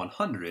 minus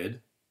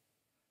 100,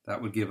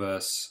 that would give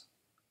us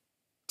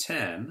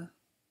 10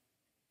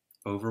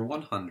 over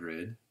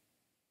 100,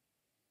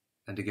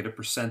 and to get a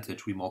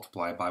percentage, we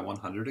multiply by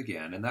 100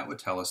 again, and that would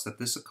tell us that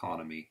this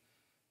economy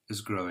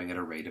is growing at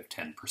a rate of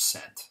 10%.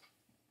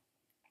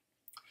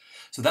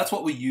 So that's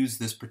what we use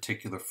this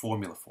particular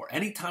formula for.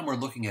 Anytime we're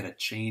looking at a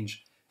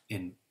change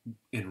in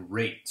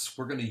rates,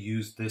 we're going to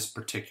use this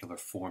particular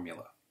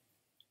formula.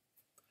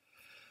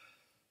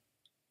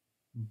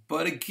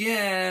 But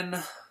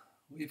again,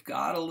 we've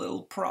got a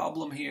little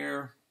problem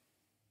here.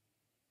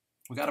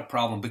 We got a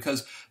problem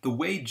because the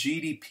way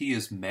GDP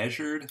is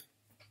measured,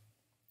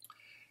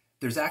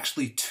 there's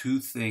actually two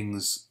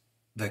things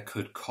that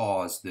could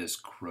cause this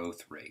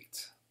growth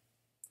rate.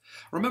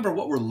 Remember,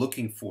 what we're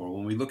looking for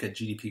when we look at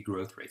GDP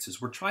growth rates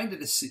is we're trying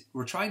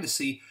to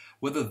see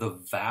whether the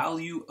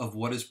value of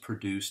what is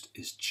produced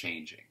is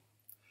changing.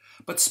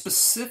 But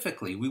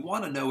specifically, we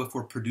want to know if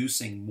we're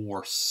producing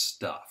more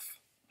stuff.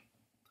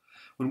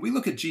 When we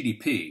look at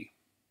GDP,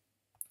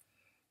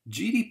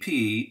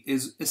 GDP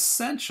is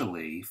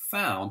essentially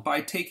found by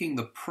taking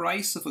the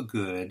price of a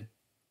good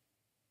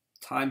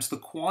times the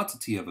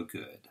quantity of a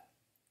good,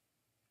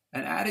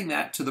 and adding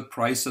that to the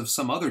price of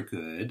some other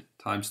good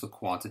times the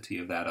quantity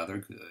of that other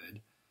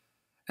good,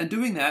 and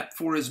doing that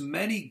for as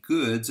many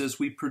goods as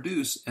we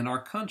produce in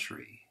our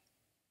country.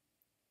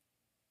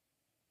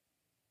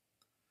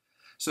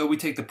 So we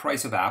take the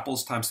price of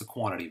apples times the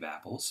quantity of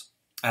apples,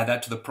 add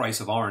that to the price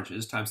of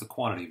oranges times the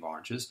quantity of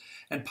oranges,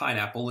 and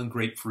pineapple and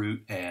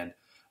grapefruit and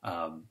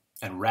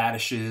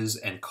radishes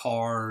and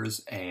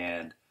cars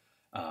and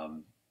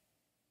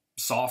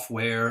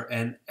software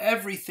and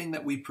everything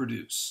that we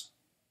produce.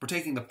 We're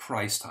taking the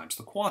price times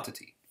the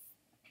quantity,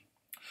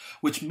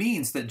 which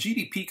means that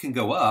GDP can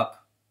go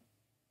up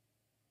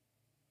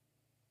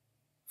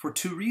for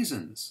two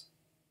reasons.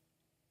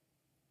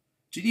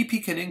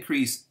 GDP can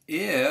increase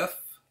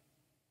if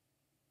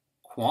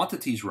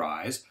quantities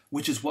rise,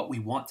 which is what we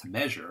want to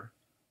measure.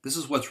 This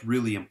is what's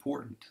really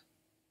important.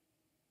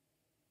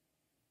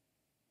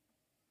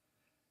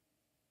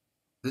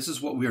 This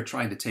is what we are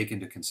trying to take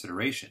into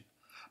consideration.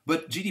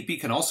 But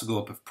GDP can also go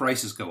up if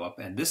prices go up,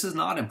 and this is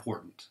not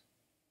important.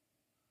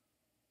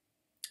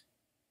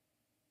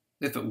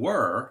 If it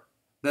were,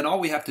 then all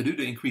we have to do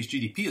to increase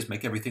GDP is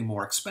make everything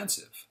more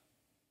expensive.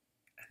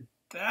 And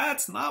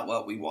that's not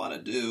what we want to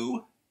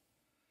do.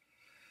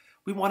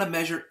 We want to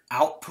measure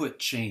output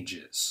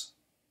changes.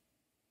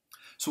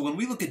 So when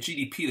we look at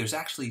GDP, there's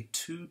actually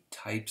two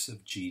types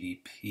of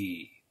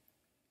GDP,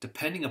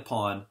 depending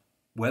upon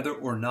whether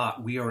or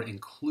not we are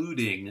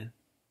including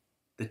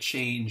the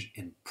change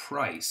in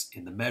price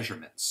in the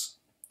measurements.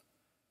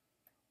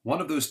 One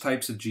of those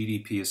types of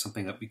GDP is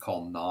something that we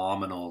call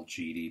nominal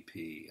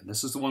GDP. And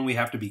this is the one we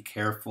have to be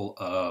careful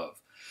of,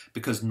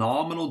 because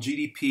nominal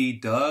GDP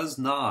does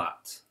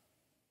not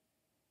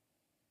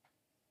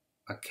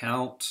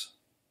account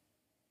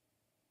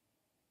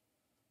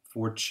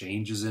for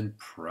changes in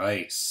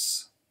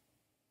price.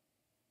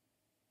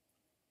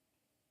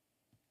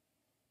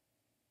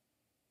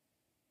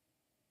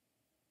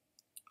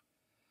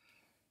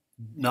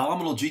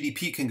 Nominal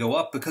GDP can go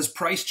up because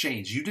price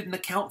changed. You didn't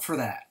account for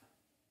that.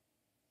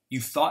 You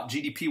thought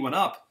GDP went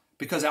up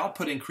because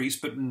output increased,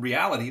 but in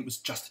reality, it was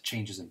just the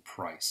changes in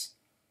price.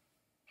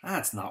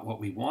 That's not what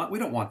we want. We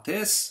don't want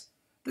this.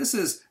 This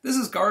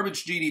is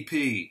garbage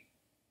GDP.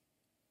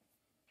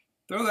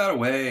 Throw that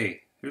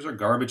away. Here's our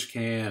garbage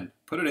can.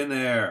 Put it in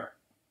there.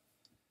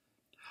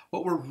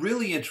 What we're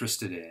really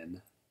interested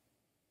in,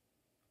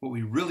 what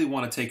we really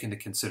want to take into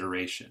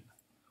consideration,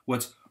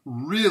 what's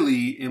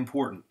really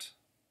important,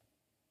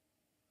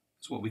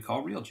 is what we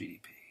call real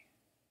GDP.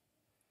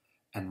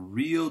 And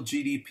real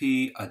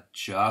GDP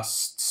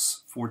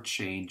adjusts for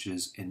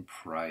changes in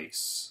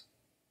price.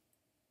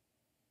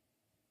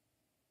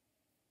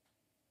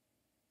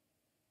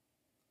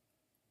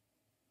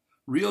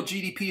 Real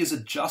GDP is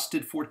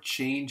adjusted for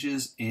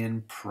changes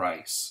in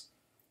price.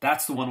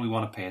 That's the one we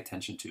want to pay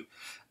attention to.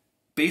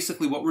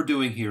 Basically, what we're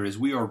doing here is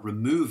we are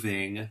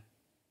removing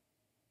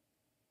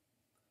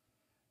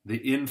the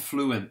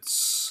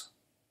influence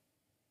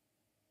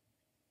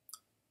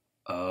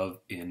of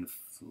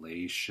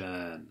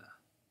inflation.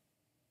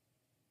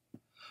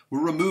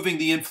 We're removing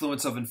the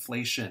influence of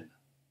inflation,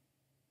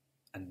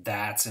 and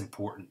that's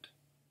important.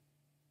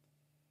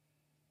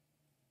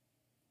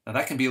 Now,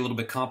 that can be a little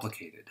bit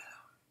complicated,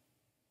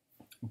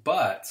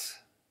 but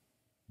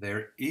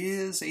there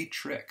is a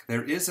trick.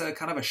 There is a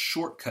kind of a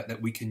shortcut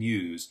that we can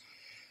use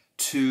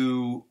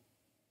to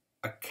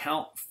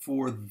account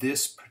for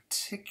this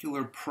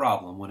particular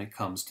problem when it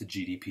comes to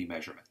GDP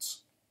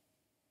measurements.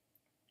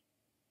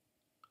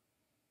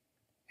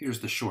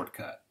 Here's the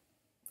shortcut.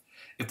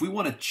 If we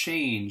want to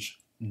change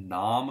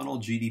nominal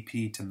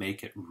GDP to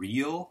make it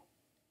real,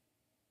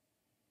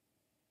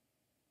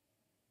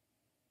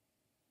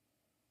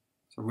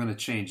 So we're going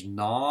to change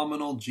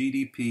nominal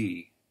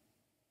GDP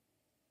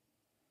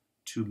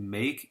to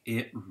make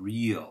it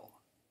real.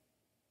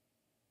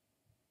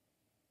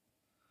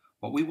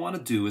 What we want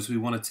to do is we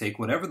want to take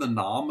whatever the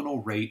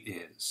nominal rate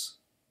is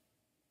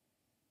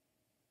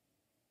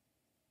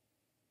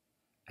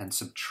and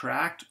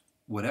subtract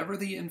whatever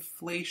the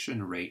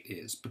inflation rate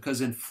is,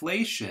 because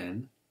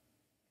inflation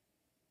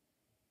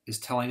is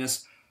telling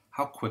us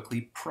how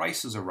quickly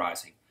prices are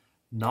rising.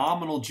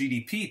 Nominal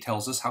GDP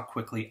tells us how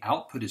quickly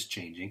output is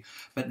changing,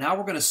 but now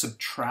we're going to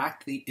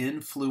subtract the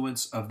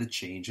influence of the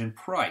change in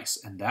price,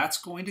 and that's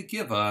going to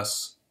give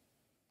us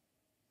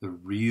the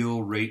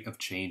real rate of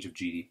change of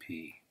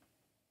GDP.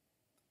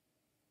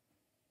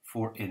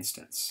 For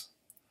instance,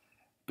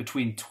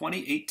 between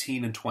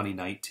 2018 and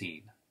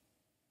 2019,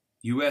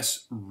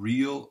 U.S.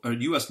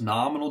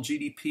 nominal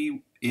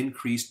GDP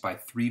increased by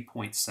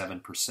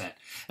 3.7%.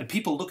 And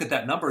people look at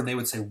that number and they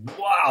would say,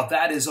 wow,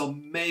 that is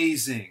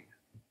amazing.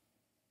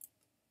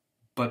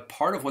 But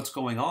part of what's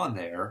going on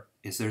there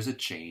is there's a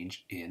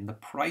change in the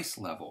price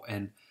level.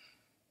 And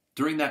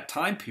during that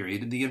time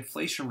period, the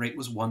inflation rate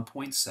was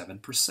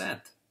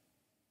 1.7%.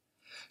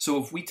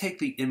 So if we take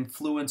the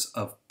influence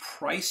of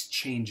price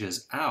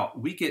changes out,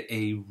 we get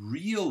a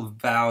real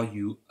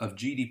value of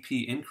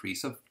GDP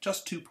increase of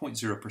just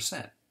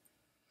 2.0%.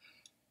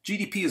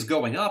 GDP is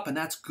going up, and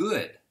that's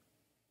good,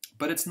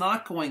 but it's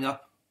not going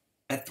up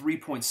at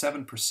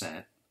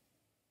 3.7%.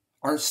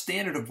 Our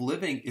standard of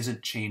living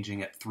isn't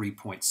changing at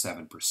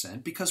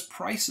 3.7% because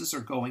prices are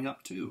going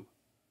up too.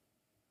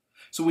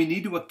 So we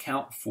need to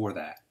account for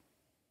that.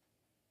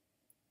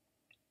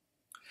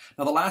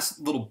 Now, the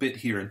last little bit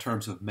here in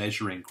terms of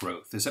measuring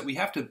growth is that we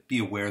have to be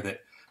aware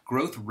that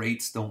growth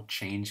rates don't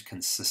change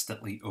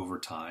consistently over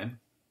time.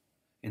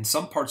 In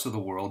some parts of the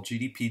world,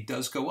 GDP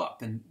does go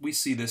up, and we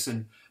see this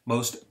in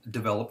most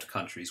developed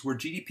countries where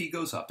GDP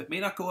goes up. It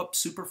may not go up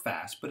super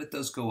fast, but it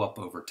does go up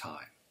over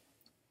time.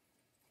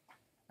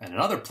 And in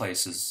other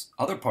places,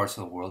 other parts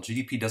of the world,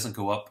 GDP doesn't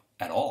go up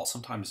at all.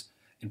 Sometimes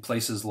in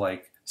places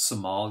like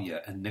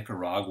Somalia and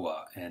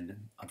Nicaragua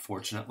and,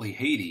 unfortunately,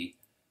 Haiti,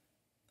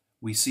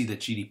 we see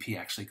that GDP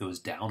actually goes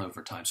down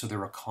over time. So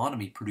their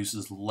economy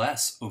produces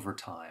less over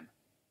time.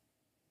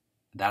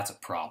 That's a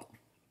problem.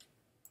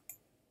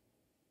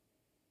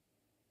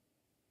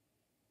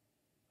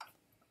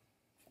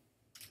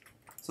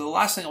 So the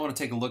last thing I want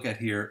to take a look at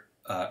here,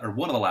 or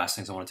one of the last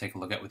things I want to take a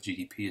look at with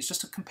GDP is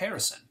just a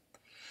comparison.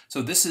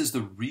 So this is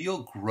the real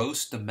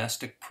gross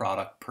domestic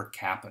product per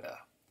capita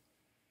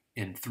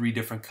in 3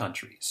 different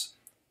countries.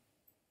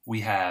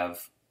 We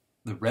have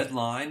the red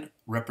line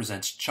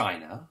represents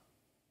China,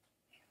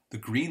 the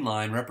green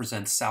line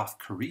represents South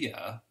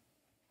Korea,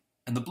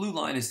 and the blue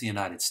line is the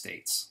United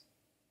States.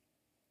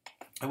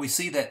 And we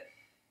see that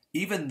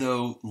even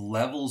though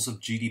levels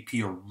of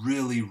GDP are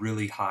really,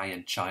 really high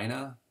in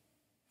China,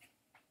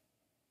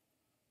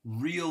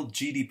 real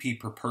GDP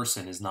per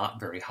person is not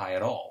very high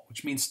at all,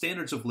 which means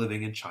standards of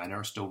living in China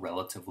are still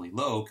relatively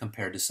low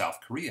compared to South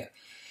Korea.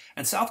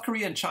 And South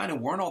Korea and China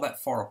weren't all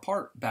that far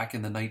apart back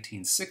in the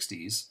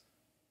 1960s,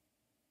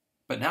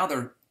 but now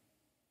they're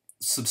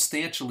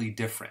substantially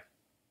different.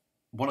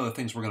 One of the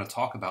things we're going to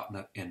talk about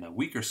in a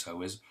week or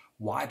so is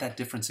why that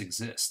difference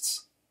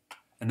exists.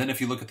 And then if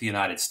you look at the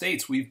United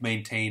States, we've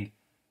maintained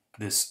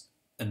this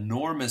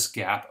enormous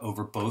gap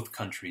over both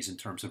countries in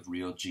terms of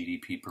real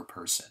GDP per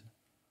person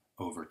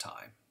over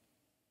time.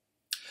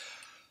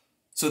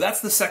 So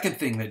that's the second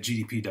thing that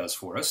GDP does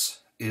for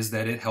us, is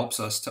that it helps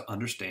us to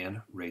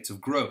understand rates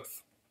of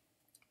growth.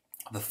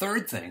 The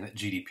third thing that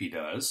GDP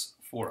does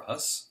for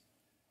us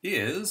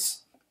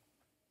is,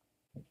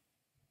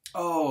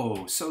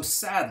 so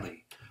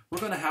sadly, we're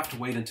going to have to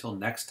wait until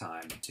next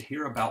time to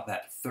hear about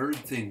that third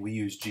thing we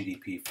use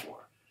GDP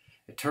for.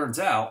 It turns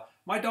out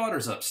my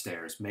daughter's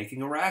upstairs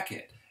making a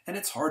racket, and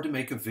it's hard to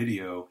make a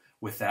video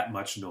with that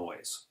much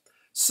noise.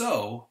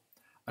 So,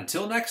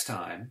 until next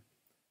time,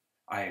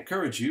 I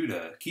encourage you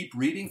to keep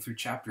reading through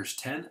chapters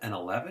 10 and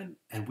 11,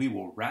 and we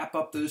will wrap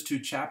up those 2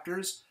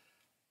 chapters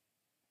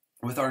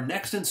with our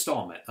next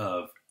installment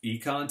of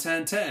Econ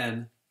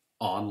 1010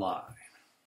 Online.